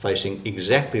facing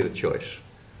exactly the choice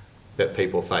that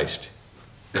people faced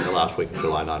in the last week of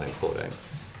July 1914,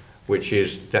 which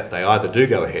is that they either do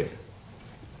go ahead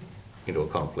into a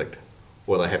conflict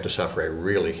or they have to suffer a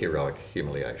really heroic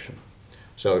humiliation.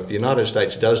 So if the United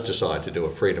States does decide to do a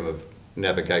freedom of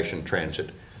navigation transit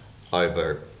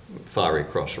over Fiery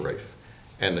Cross Reef,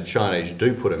 and the Chinese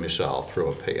do put a missile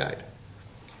through a P-8,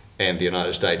 and the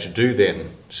United States do then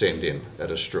send in a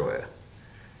destroyer,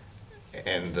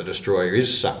 and the destroyer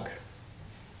is sunk.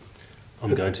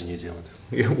 I'm going to New Zealand.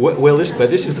 Well, this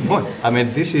is the point. I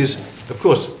mean, this is, of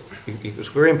course, it's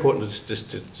very important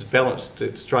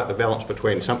to strike the balance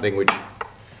between something which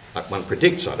one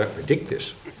predicts. I don't predict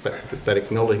this, but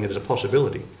acknowledging it as a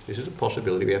possibility. This is a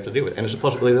possibility we have to deal with, and it's a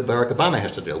possibility that Barack Obama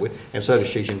has to deal with, and so does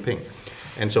Xi Jinping.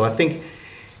 And so I think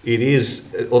it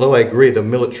is, although I agree the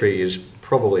military is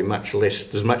probably much less,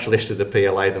 there's much less to the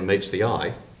PLA than meets the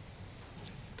eye,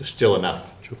 there's still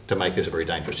enough to make this a very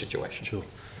dangerous situation. Sure.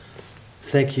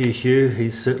 Thank you, Hugh.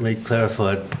 He's certainly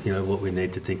clarified, what we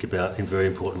need to think about in very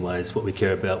important ways, what we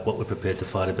care about, what we're prepared to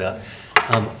fight about.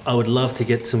 I would love to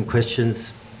get some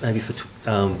questions maybe for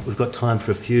we've got time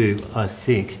for a few, I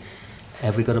think.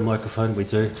 Have we got a microphone? We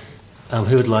do.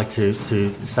 Who would like to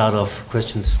start off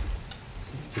questions?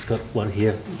 Just got one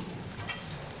here.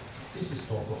 This is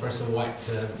for Professor White.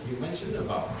 You mentioned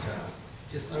about,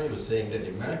 just now you were saying that the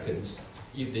Americans,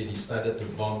 if they decided to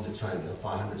bomb the China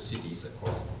 500 cities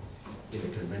across in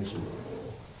a conventional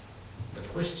war, the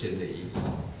question is,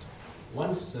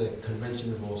 once the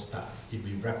conventional war starts, it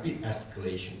will be rapid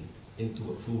escalation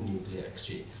into a full nuclear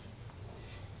exchange.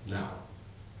 Now,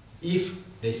 if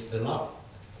they allow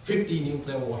 50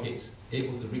 nuclear warheads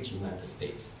able to reach the United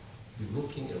States, you're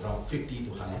looking at around 50 to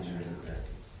 100 million Americans.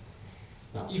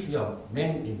 Now, if you are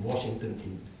men in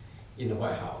Washington, in the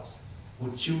White House,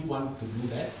 would you want to do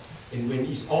that? And when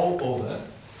it's all over,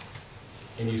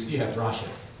 and you still have Russia,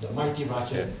 the mighty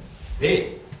Russia,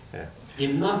 they,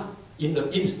 enough in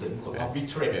the instant could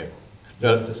arbitrate the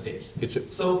United States.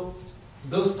 So,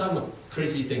 those kind of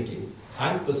crazy thinking,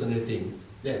 I personally think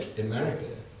that America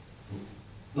would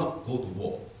not go to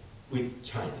war with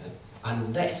China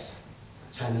unless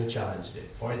China challenged it.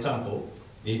 For example,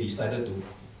 they decided to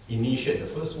initiate the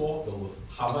first war over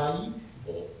Hawaii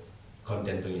or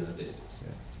continental United States.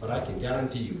 But I can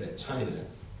guarantee you that China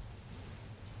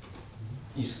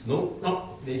is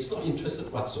not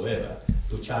interested whatsoever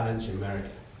to challenge America.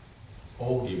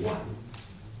 All they want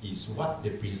is what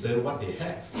they preserve, what they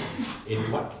have,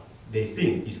 and what they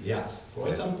think is theirs. For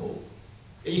example,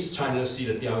 East China Sea,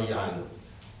 the Diaoyu Island.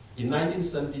 In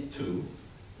 1972,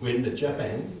 when the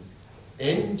Japan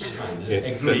and China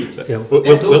agreed that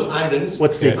those islands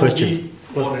what's the question?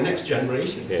 For the next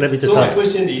generation. Let me just so ask. my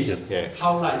question is,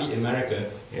 how likely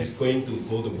America is going to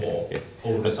go to war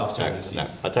over the South China Sea?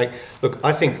 Look,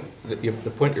 I think that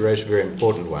the point you raised is a very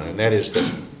important one, and that is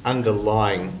that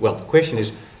underlying, well, the question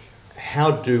is,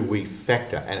 how do we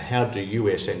factor, and how do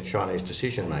US and Chinese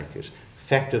decision makers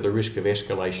factor the risk of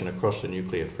escalation across the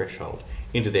nuclear threshold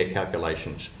into their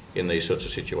calculations in these sorts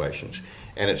of situations?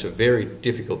 And it's a very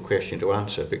difficult question to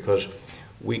answer because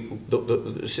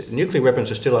the nuclear weapons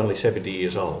are still only 70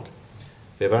 years old.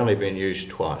 They've only been used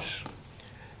twice.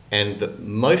 And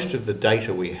most of the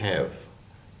data we have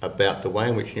about the way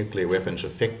in which nuclear weapons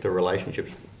affect the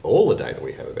relationships, all the data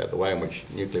we have about the way in which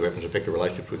nuclear weapons affect the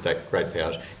relationships with great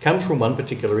powers, comes from one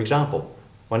particular example,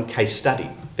 one case study.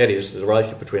 That is the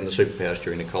relationship between the superpowers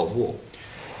during the Cold War.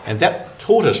 And that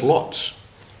taught us lots.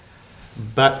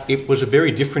 But it was a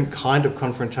very different kind of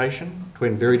confrontation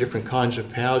between very different kinds of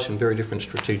powers in very different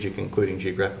strategic, including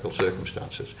geographical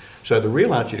circumstances. So the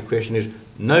real answer to the question is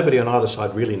nobody on either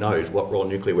side really knows what role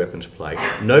nuclear weapons play.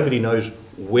 Nobody knows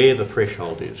where the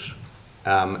threshold is.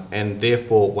 And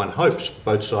therefore one hopes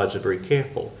both sides are very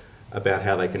careful about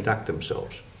how they conduct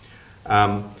themselves.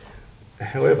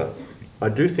 However, I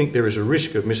do think there is a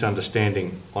risk of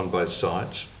misunderstanding on both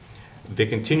sides. There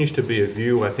continues to be a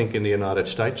view, I think, in the United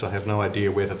States. I have no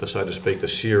idea whether, so to speak, the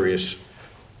serious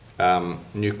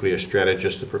nuclear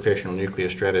strategists, the professional nuclear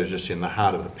strategists in the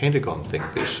heart of the Pentagon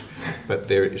think this, but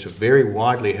there is a very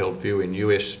widely held view in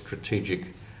US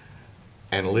strategic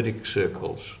analytic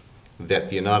circles that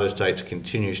the United States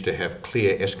continues to have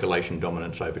clear escalation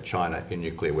dominance over China in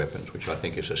nuclear weapons, which I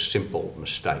think is a simple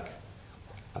mistake.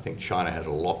 I think China has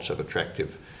lots of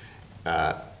attractive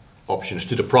options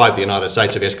to deprive the United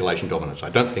States of escalation dominance. I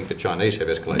don't think the Chinese have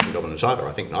escalation dominance either.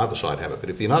 I think neither side have it. But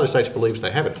if the United States believes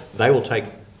they have it, they will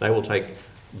take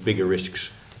bigger risks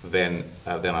than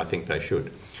I think they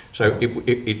should. So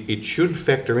it should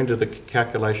factor into the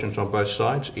calculations on both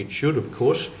sides. It should, of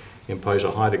course, impose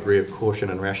a high degree of caution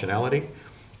and rationality,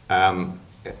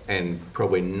 and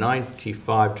probably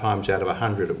 95 times out of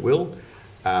 100 it will.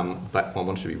 But one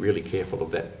wants to be really careful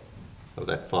of that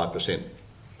 5%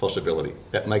 possibility.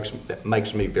 That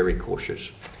makes me very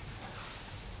cautious.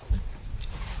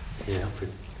 Yeah.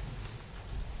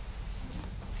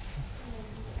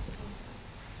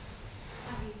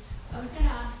 I was going to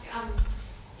ask,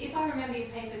 if I remember your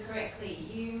paper correctly,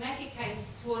 you make a case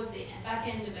towards the back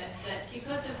end of it that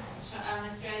because of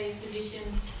Australia's position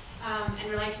and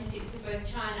relationships with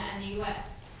both China and the US,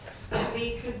 that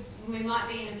we might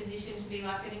be in a position to be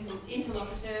like an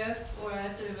interlocutor or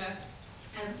a sort of a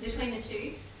between the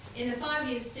two. In the 5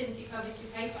 years since you published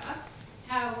your paper,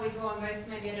 how have we gone both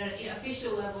maybe at an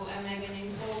official level and maybe an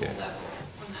informal level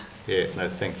on that? Yeah, no,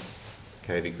 thanks,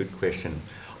 Katie. Good question.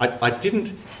 I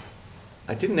didn't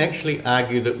actually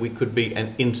argue that we could be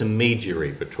an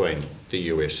intermediary between the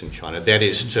US and China. That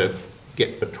is to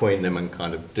get between them and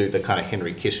kind of do the kind of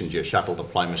Henry Kissinger shuttle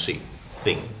diplomacy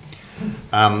thing.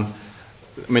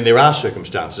 I mean, there are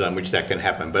circumstances in which that can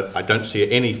happen, but I don't see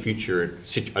any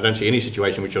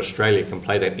situation in which Australia can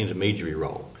play that intermediary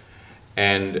role.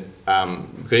 And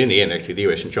because in the end, actually, the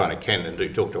US and China can and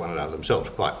do talk to one another themselves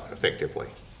quite effectively,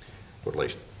 or at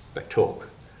least they talk.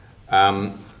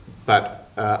 So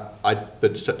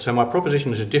my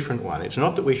proposition is a different one. It's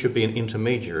not that we should be an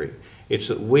intermediary. It's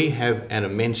that we have an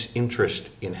immense interest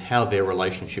in how their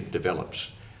relationship develops.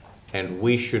 And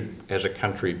we should, as a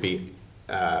country, be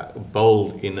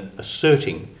bold in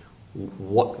asserting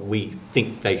what we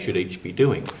think they should each be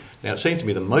doing. Now, it seems to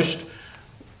me the most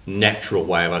natural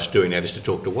way of us doing that is to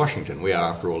talk to Washington. We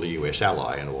are, after all, a US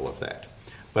ally and all of that.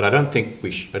 But I don't think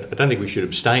we should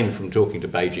abstain from talking to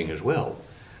Beijing as well.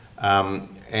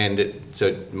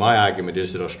 So my argument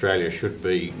is that Australia should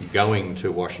be going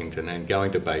to Washington and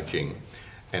going to Beijing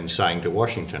and saying to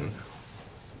Washington,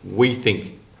 we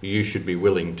think you should be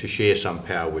willing to share some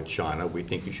power with China. We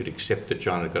think you should accept that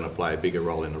China is going to play a bigger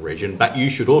role in the region, but you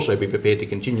should also be prepared to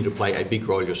continue to play a big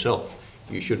role yourself.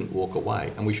 You shouldn't walk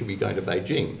away. And we should be going to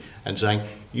Beijing and saying,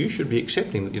 you should be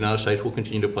accepting that the United States will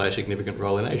continue to play a significant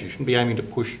role in Asia. You shouldn't be aiming to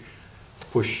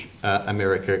push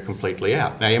America completely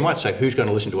out. Now, you might say, who's going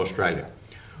to listen to Australia?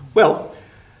 Well,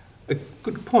 a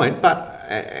good point, but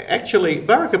actually,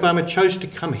 Barack Obama chose to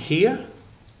come here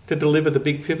to deliver the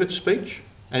big pivot speech,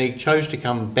 and he chose to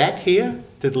come back here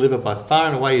to deliver by far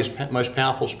and away his most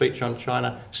powerful speech on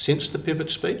China since the pivot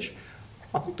speech.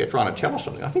 I think they're trying to tell us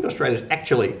something. I think Australia's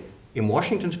actually, in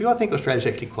Washington's view, I think Australia's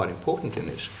actually quite important in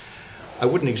this. I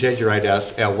wouldn't exaggerate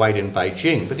our weight in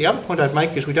Beijing, but the other point I'd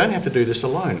make is we don't have to do this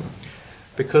alone,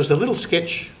 because the little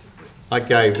sketch I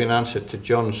gave in answer to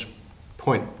John's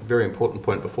point, very important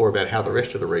point before about how the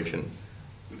rest of the region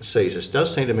sees us,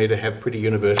 does seem to me to have pretty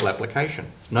universal application.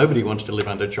 Nobody wants to live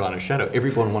under China's shadow.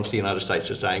 Everyone wants the United States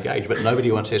to stay engaged, but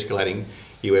nobody wants escalating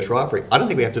US rivalry. I don't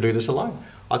think we have to do this alone.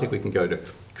 I think we can go to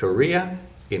Korea,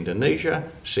 Indonesia,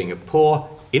 Singapore,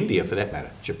 India for that matter.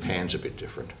 Japan's a bit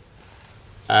different.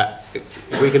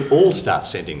 We can all start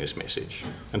sending this message.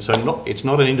 And so it's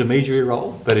not an intermediary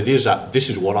role, but it is this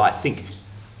is what I think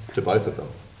to both of them.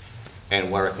 And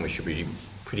I reckon we should be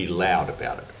pretty loud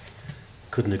about it.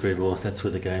 Couldn't agree more. That's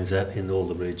where the game's at in all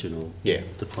the regional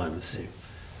diplomacy.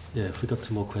 Yeah, if we've got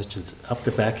some more questions. Up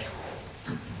the back.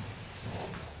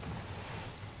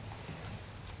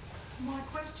 My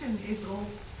question is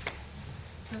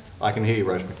I can hear you,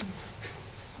 Rosemary.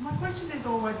 My question is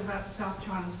always about the South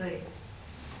China Sea.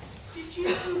 Did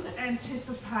you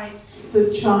anticipate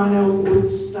that China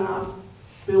would start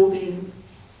building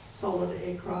solid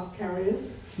aircraft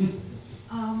carriers?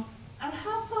 And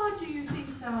how far do you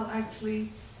think they'll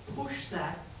actually push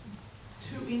that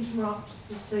to interrupt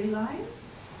the sea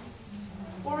lanes?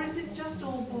 Or is it just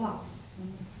all bluff?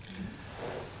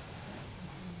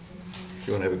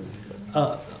 Do you want to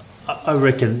have I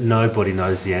reckon nobody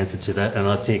knows the answer to that, and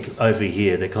I think over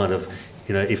here they're kind of,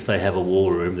 if they have a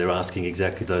war room, they're asking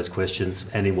exactly those questions,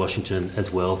 and in Washington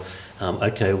as well.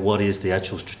 Okay, what is the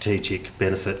actual strategic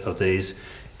benefit of these?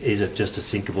 Is it just a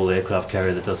sinkable aircraft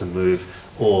carrier that doesn't move,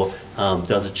 or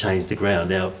does it change the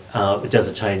ground? Now, does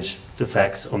it change the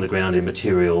facts on the ground in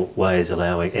material ways,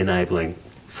 enabling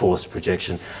forced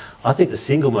projection? I think the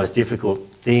single most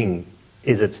difficult thing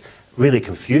is it's really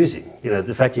confusing.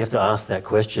 The fact you have to ask that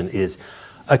question is,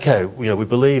 okay, we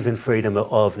believe in freedom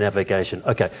of navigation.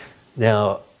 Okay,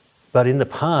 now, but in the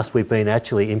past we've been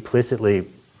actually implicitly,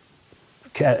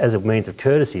 as a means of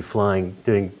courtesy,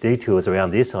 doing detours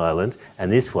around this island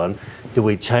and this one. Do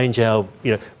we change our,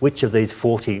 which of these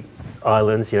 40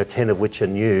 islands, 10 of which are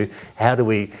new, how do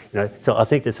we, so I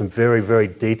think there's some very, very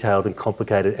detailed and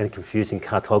complicated and confusing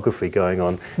cartography going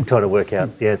on, trying to work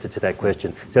out the answer to that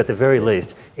question. So at the very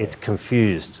least, it's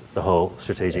confused the whole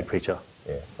strategic picture.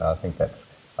 Yeah, I think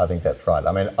that's right.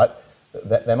 I mean,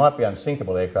 they might be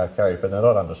unsinkable aircraft carriers, but they're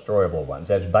not undestroyable ones.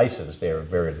 As bases, they're of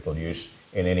very little use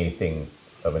in anything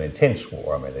of an intense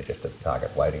war. I mean, they're just a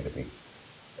target waiting to be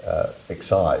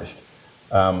excised.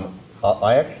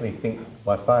 I actually think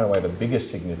by far and away the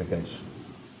biggest significance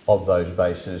of those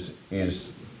bases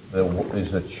is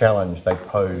the challenge they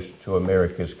pose to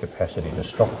America's capacity to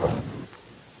stop them.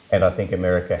 And I think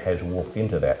America has walked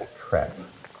into that trap.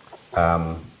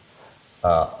 I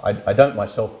don't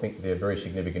myself think they're a very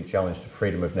significant challenge to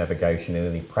freedom of navigation in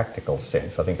any practical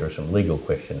sense. I think there are some legal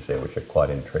questions there which are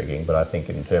quite intriguing, but I think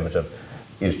in terms of,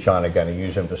 is China going to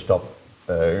use them to stop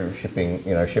shipping,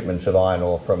 shipments of iron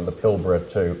ore from the Pilbara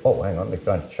to, oh, hang on, they're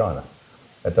going to China.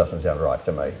 That doesn't sound right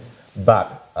to me.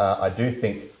 But I do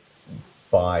think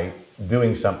by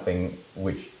doing something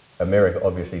which America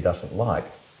obviously doesn't like,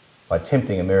 by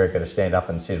tempting America to stand up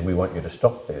and says, we want you to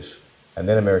stop this, and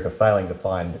then America failing to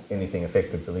find anything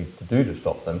effectively to do to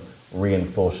stop them,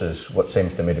 reinforces what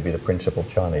seems to me to be the principal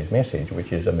Chinese message,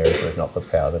 which is America is not the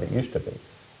power that it used to be.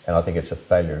 And I think it's a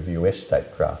failure of US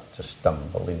statecraft to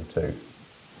stumble into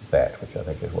that, which I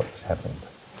think is what's happened.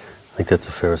 I think that's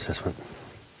a fair assessment.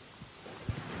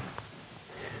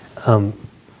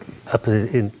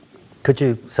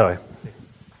 Sorry.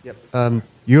 Yep.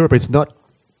 Europe is not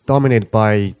dominated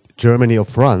by Germany or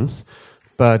France,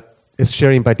 but it's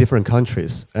sharing by different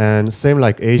countries. And same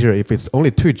like Asia, if it's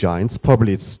only two giants,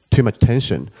 probably it's too much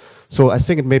tension. So I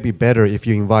think it may be better if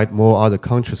you invite more other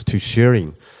countries to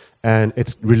sharing, and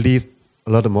it's released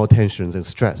a lot of more tensions and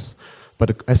stress.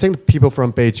 But I think people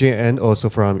from Beijing and also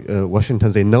from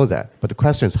Washington, they know that. But the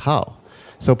question is how?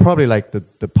 So probably like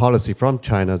the policy from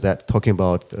China that talking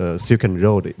about Silk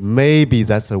Road, maybe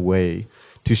that's a way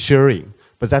to sharing.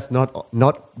 But that's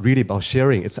not really about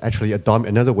sharing. It's actually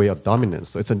another way of dominance.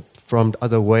 So it's from the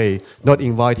other way, not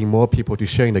inviting more people to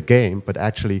share in the game, but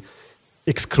actually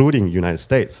excluding the United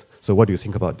States. So what do you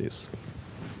think about this?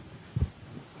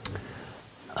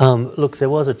 Look, there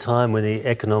was a time when the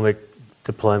economic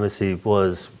diplomacy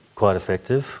was quite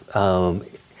effective,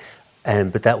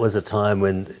 but that was a time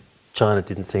when China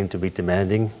didn't seem to be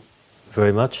demanding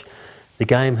very much. The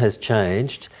game has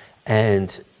changed,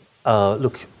 and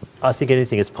look, I think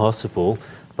anything is possible,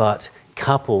 but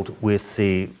coupled with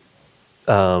the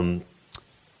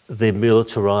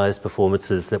militarised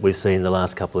performances that we've seen in the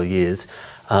last couple of years,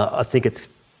 I think it's,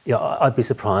 I'd be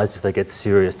surprised if they get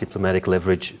serious diplomatic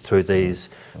leverage through these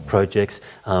projects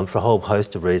for a whole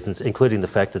host of reasons, including the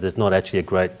fact that there's not actually a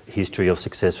great history of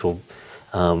successful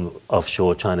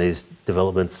offshore Chinese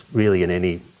developments really in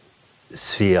any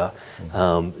sphere.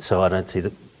 So I don't see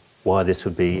why this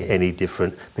would be any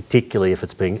different, particularly if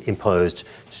it's being imposed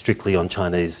strictly on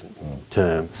Chinese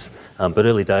terms. But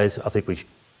early days, I think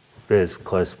there's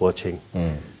close watching.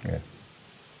 Yeah.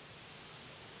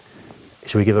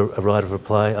 Should we give a right of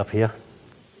reply up here?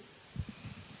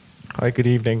 Hi, good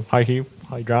evening. Hi, Hugh.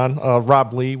 Hi, John.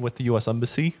 Rob Lee with the U.S.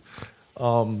 Embassy.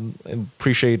 And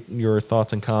appreciate your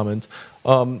thoughts and comments.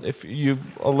 If you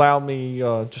allow me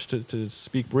just to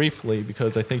speak briefly,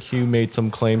 because I think Hugh made some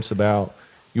claims about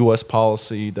U.S.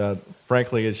 policy that,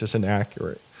 frankly, is just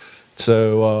inaccurate.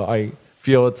 So I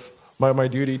feel it's my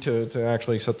duty to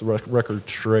actually set the record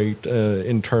straight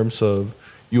in terms of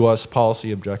U.S.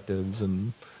 policy objectives,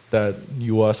 and that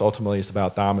U.S. ultimately is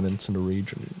about dominance in the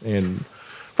region. And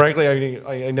frankly,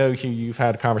 I know you've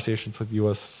had conversations with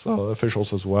U.S.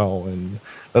 officials as well, and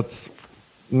that's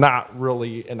not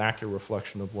really an accurate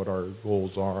reflection of what our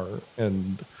goals are.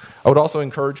 And I would also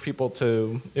encourage people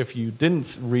to, if you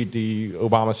didn't read the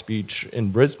Obama speech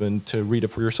in Brisbane, to read it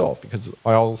for yourself, because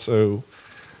I also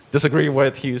disagree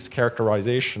with his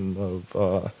characterization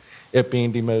of it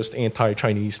being the most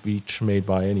anti-Chinese speech made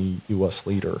by any U.S.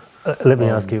 leader. Let me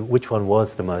ask you, which one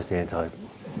was the most anti?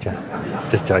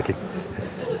 Just joking.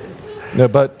 No,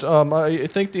 but I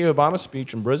think the Obama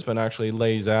speech in Brisbane actually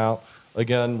lays out,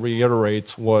 again,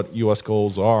 reiterates what U.S.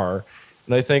 goals are.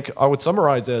 And I think I would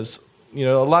summarize as, a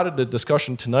lot of the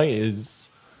discussion tonight is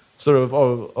sort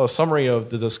of a summary of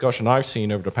the discussion I've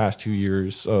seen over the past 2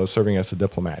 years serving as a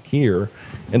diplomat here.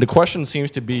 And the question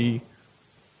seems to be,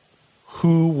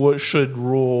 who should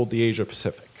rule the Asia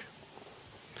Pacific?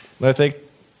 And I think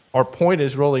our point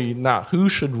is really not who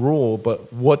should rule,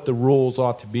 but what the rules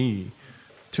ought to be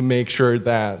to make sure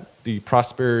that the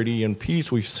prosperity and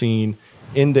peace we've seen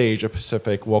in the Asia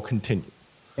Pacific will continue.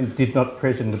 And did not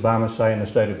President Obama say in the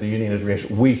State of the Union address,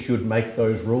 we should make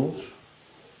those rules?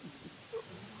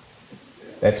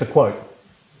 That's a quote.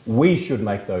 We should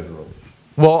make those rules.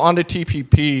 Well, on the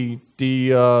TPP,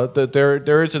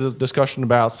 there is a discussion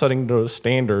about setting those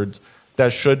standards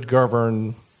that should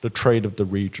govern the trade of the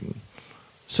region.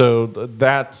 So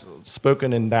that's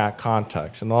spoken in that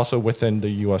context, and also within the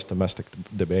U.S. domestic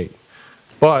debate.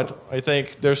 But I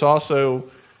think there's also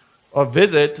a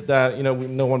visit that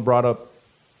no one brought up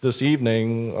this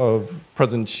evening of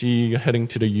President Xi heading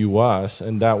to the U.S.,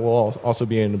 and that will also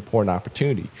be an important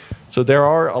opportunity. So there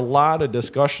are a lot of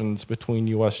discussions between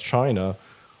U.S.-China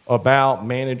about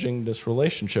managing this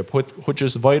relationship, which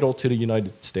is vital to the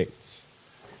United States.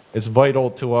 It's vital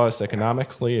to us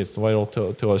economically, it's vital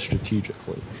to us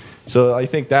strategically. So I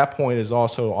think that point is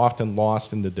also often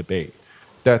lost in the debate,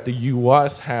 that the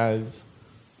U.S. has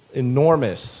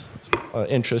enormous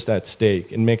interest at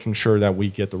stake in making sure that we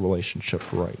get the relationship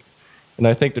right. And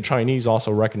I think the Chinese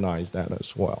also recognize that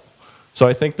as well. So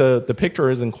I think the picture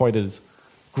isn't quite as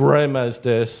grim as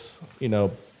this,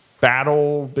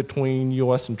 battle between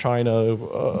U.S. and China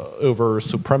over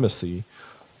supremacy.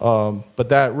 But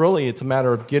that really, it's a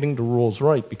matter of getting the rules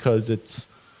right, because it's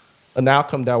an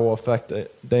outcome that will affect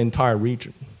the entire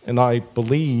region. And I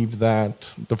believe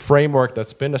that the framework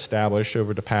that's been established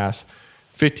over the past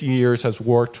 50 years has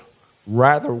worked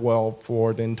rather well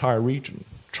for the entire region,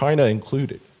 China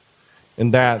included,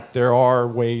 in that there are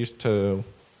ways to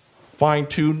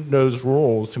fine-tune those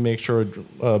rules to make sure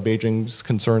Beijing's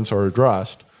concerns are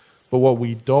addressed. But what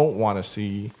we don't want to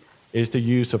see is the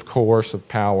use of coercive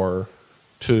power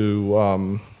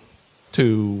to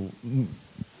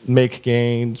make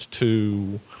gains,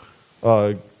 to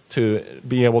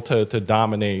be able to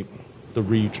dominate the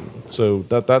region. So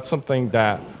that's something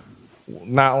that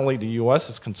not only the U.S.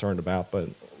 is concerned about, but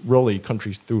really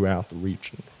countries throughout the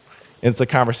region. And it's a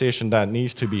conversation that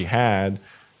needs to be had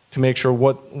to make sure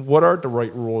what are the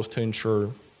right rules to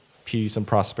ensure peace and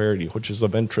prosperity, which is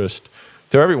of interest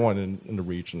to everyone in the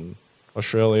region,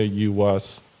 Australia,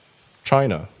 U.S.,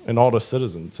 China, and all the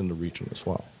citizens in the region as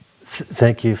well.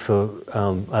 Thank you for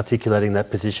articulating that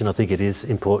position. I think it is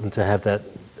important to have that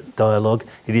dialogue.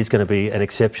 It is going to be an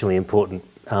exceptionally important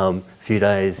few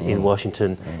days in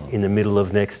Washington in the middle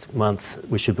of next month.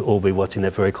 We should all be watching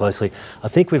that very closely. I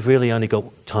think we've really only got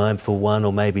time for one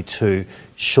or maybe two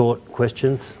short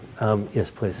questions.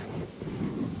 Yes, please.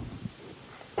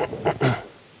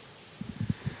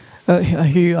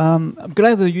 Hugh, I'm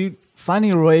glad that you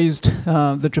finally raised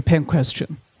the Japan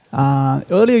question.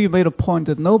 Earlier you made a point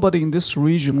that nobody in this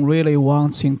region really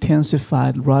wants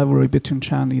intensified rivalry between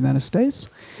China and the United States.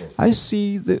 I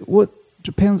see that what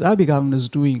Japan's Abe government is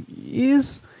doing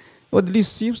is, or at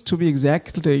least seems to be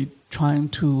exactly trying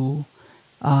to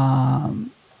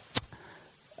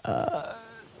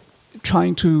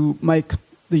make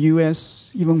the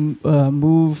U.S. even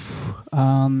move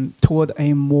toward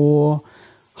a more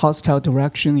hostile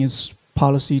direction in its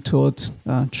policy toward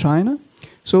China.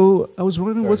 So I was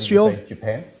wondering, what's your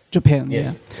Japan? Japan,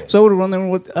 Yes. yeah. So I was wondering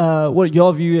what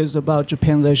your view is about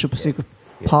Japan's Asia-Pacific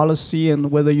policy, and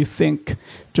whether you think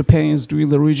Japan is doing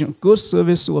the region good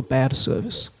service or bad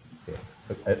service. Yeah.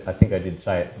 I think I did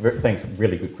say it. Thanks,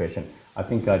 really good question. I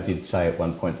think I did say at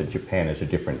one point that Japan is a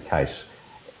different case,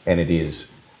 and it is.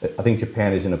 I think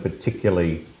Japan is in a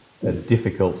particularly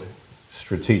difficult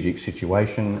strategic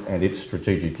situation, and its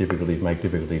strategic difficulties make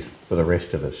difficulties for the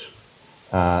rest of us.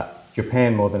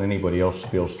 Japan, more than anybody else,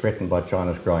 feels threatened by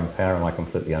China's growing power, and I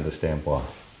completely understand why.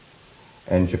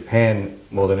 And Japan,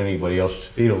 more than anybody else,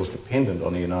 feels dependent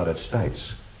on the United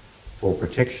States for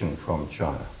protection from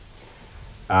China.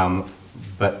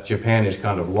 But Japan is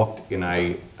kind of locked in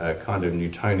a kind of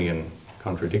Newtonian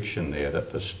contradiction there,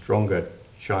 that the stronger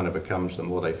China becomes, the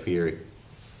more they fear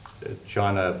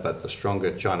China, but the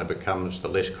stronger China becomes, the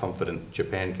less confident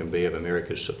Japan can be of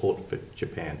America's support for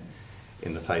Japan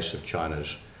in the face of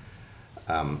China's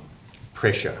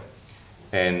pressure.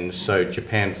 And so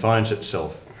Japan finds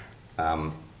itself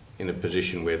in a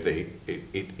position where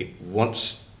it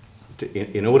wants to,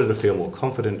 in order to feel more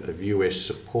confident of US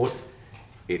support,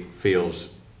 it feels,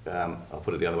 I'll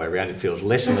put it the other way around, it feels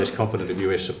less and less confident of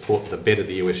US support the better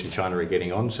the US and China are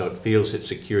getting on, so it feels its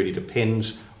security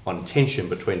depends on tension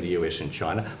between the US and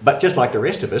China. But just like the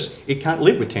rest of us, it can't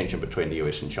live with tension between the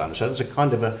US and China. So there's a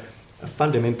kind of a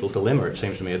fundamental dilemma, it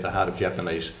seems to me, at the heart of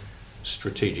Japanese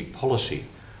strategic policy.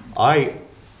 I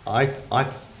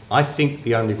think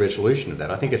the only resolution of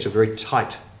that, I think it's a very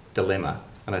tight dilemma,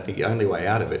 and I think the only way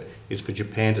out of it is for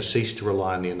Japan to cease to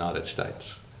rely on the United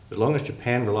States. As long as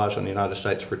Japan relies on the United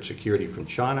States for its security from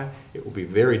China, it will be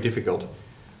very difficult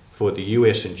for the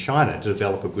US and China to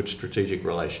develop a good strategic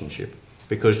relationship,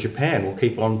 because Japan will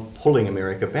keep on pulling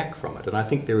America back from it. And I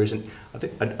think there isn't,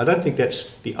 I don't think that's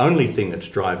the only thing that's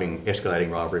driving escalating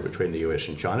rivalry between the US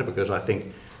and China, because I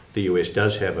think the US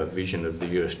does have a vision of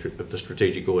the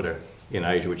strategic order in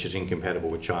Asia which is incompatible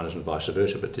with China's and vice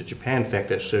versa, but the Japan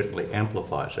factor certainly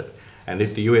amplifies it. And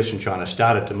if the US and China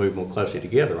started to move more closely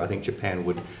together, I think Japan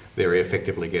would very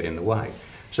effectively get in the way.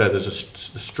 So there's a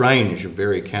strange,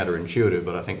 very counterintuitive,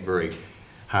 but I think very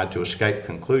hard to escape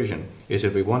conclusion, is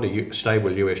if we want a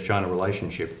stable US-China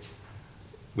relationship,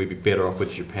 we'd be better off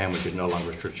with Japan, which is no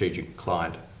longer a strategic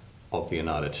client of the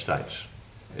United States.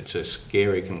 It's a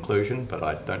scary conclusion, but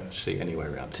I don't see any way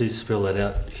around it. To spell that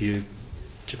out, Hugh,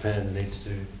 Japan needs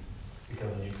to become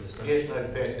a nuclear state. Yes, no,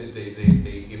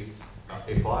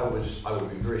 if I would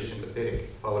be very sympathetic.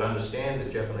 If I would understand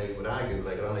the Japanese would argue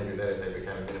they could only do that if they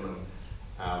became a minimum,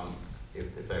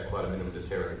 if they're quite a minimum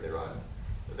deterrent of their own.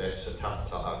 That's a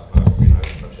tough,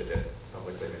 I've said that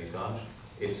publicly many times.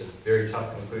 It's a very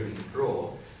tough conclusion to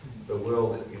draw. The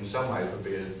world, in some ways, would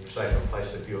be a safer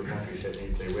place if fewer countries had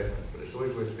nuclear weapons. But it's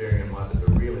always worth bearing in mind that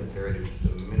the real imperative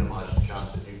is to minimise the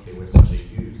chance that nuclear weapons are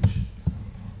used.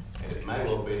 And it may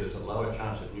well be there's a lower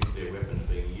chance of nuclear weapons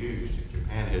being used if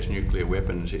Japan has nuclear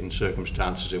weapons in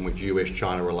circumstances in which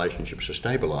US-China relationships are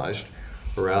stabilised,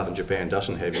 rather than Japan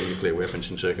doesn't have nuclear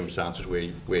weapons in circumstances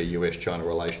where US-China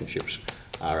relationships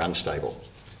are unstable.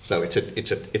 So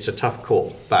it's a tough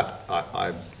call, but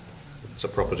it's a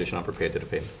proposition I'm prepared to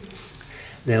defend.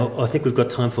 Now, I think we've got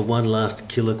time for one last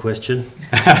killer question.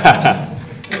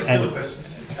 Killer question,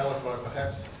 just to clarify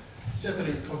perhaps,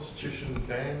 Japanese constitution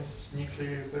bans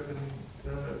nuclear weapon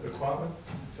acquirement,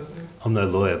 doesn't it? I'm no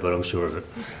lawyer, but I'm sure of it.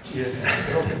 Yeah.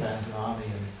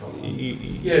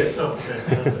 Yeah,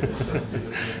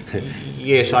 self-defense.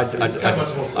 Yes, much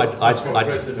more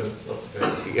precedent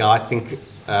self-defense. Yeah, I think,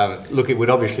 look, it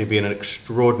would obviously be an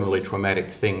extraordinarily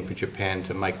traumatic thing for Japan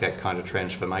to make that kind of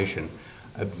transformation.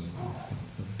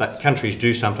 But countries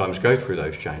do sometimes go through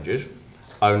those changes,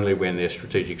 only when their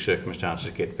strategic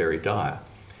circumstances get very dire.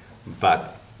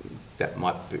 But that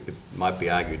might be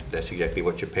argued that that's exactly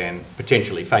what Japan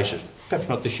potentially faces, perhaps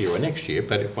not this year or next year,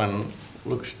 but if one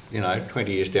looks,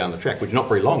 20 years down the track, which is not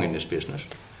very long in this business,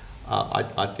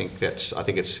 I think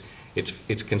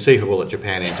it's conceivable that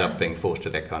Japan ends up being forced to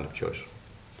that kind of choice.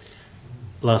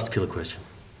 Last killer question.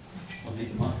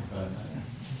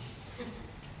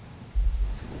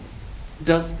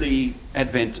 Does the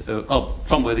advent of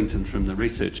Tom Worthington from the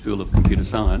Research School of Computer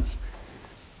Science,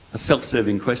 a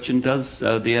self-serving question, does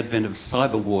the advent of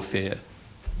cyber warfare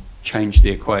change the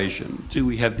equation? Do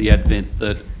we have the advent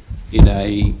that in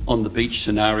a on-the-beach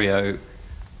scenario,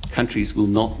 countries will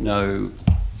not know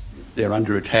they're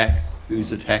under attack,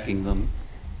 who's attacking them,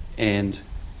 and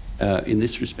in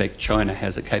this respect, China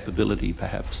has a capability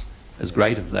perhaps as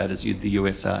great of that as the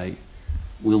USA.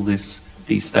 Will this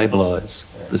destabilise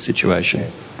the situation?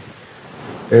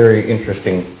 Very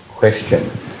interesting question.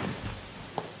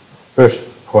 First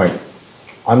point,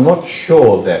 I'm not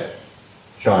sure that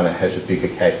China has a bigger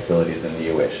capability than the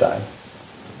USA.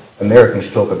 Americans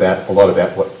talk a lot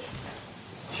about what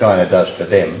China does to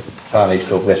them. Chinese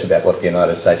talk less about what the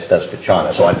United States does to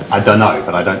China. So I don't know,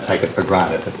 but I don't take it for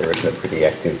granted that there isn't a pretty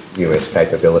active US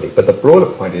capability. But the broader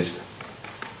point is,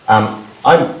 I'm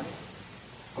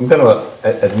going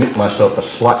to admit myself a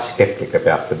slight sceptic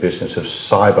about the business of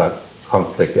cyber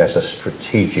conflict as a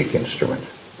strategic instrument.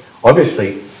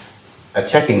 Obviously,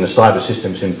 attacking the cyber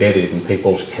systems embedded in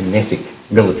people's kinetic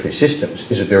military systems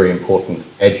is a very important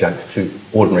adjunct to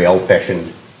ordinary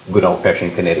good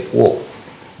old-fashioned kinetic war.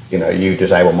 You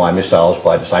disable my missiles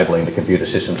by disabling the computer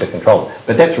systems that control them.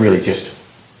 But that's really just,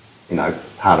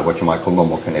 part of what you might call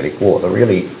normal kinetic war.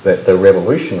 The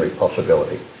revolutionary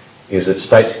possibility is that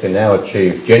states can now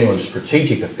achieve genuine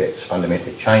strategic effects,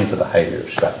 fundamentally change the behaviour of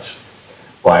states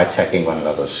by attacking one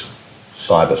another's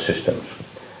cyber systems.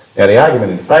 Now, the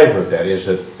argument in favour of that is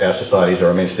that our societies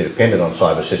are immensely dependent on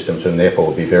cyber systems and therefore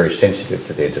will be very sensitive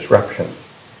to their disruption.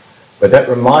 But that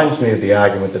reminds me of the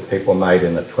argument that people made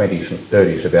in the 20s and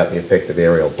 30s about the effect of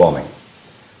aerial bombing.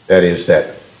 That is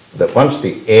that once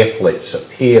the air fleets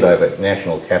appeared over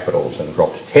national capitals and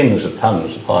dropped tens of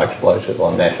tonnes of high explosive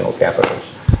on national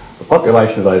capitals, the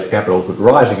population of those capitals would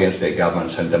rise against their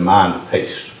governments and demand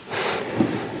peace.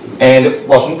 And it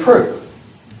wasn't true.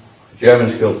 The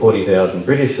Germans killed 40,000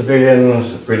 British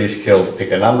civilians, the British killed,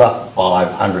 pick a number,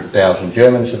 500,000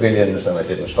 German civilians, and they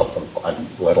didn't stop them fighting,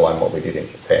 let alone what we did in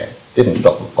Japan. Didn't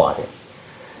stop them fighting.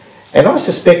 And I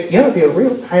suspect, it'd be a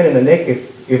real pain in the neck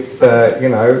if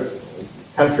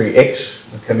country X,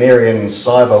 the Cimmerian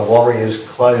cyber warriors,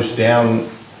 closed down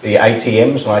the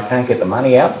ATMs and I can't get the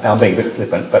money out. Now, I'm being a bit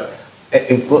flippant, but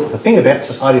the thing about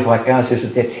societies like ours is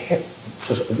that they're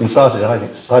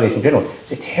societies in general,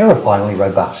 they're terrifyingly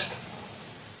robust.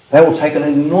 They will take an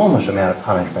enormous amount of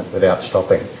punishment without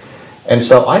stopping. And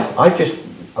so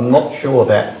I'm not sure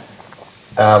that,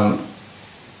 in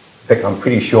fact, I'm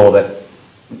pretty sure that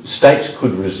states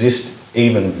could resist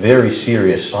even very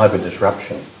serious cyber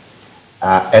disruption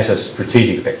as a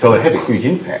strategic effect. So it would have a huge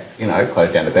impact,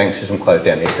 close down the bank system, close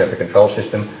down the air traffic control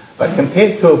system, but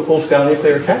compared to a full-scale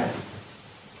nuclear attack,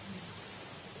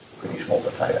 pretty small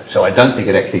potato. So I don't think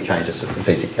it actually changes the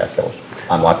strategic calculus.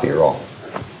 I might be wrong.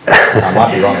 I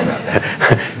might be wrong about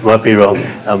that. Might be wrong.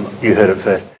 You heard it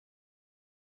first.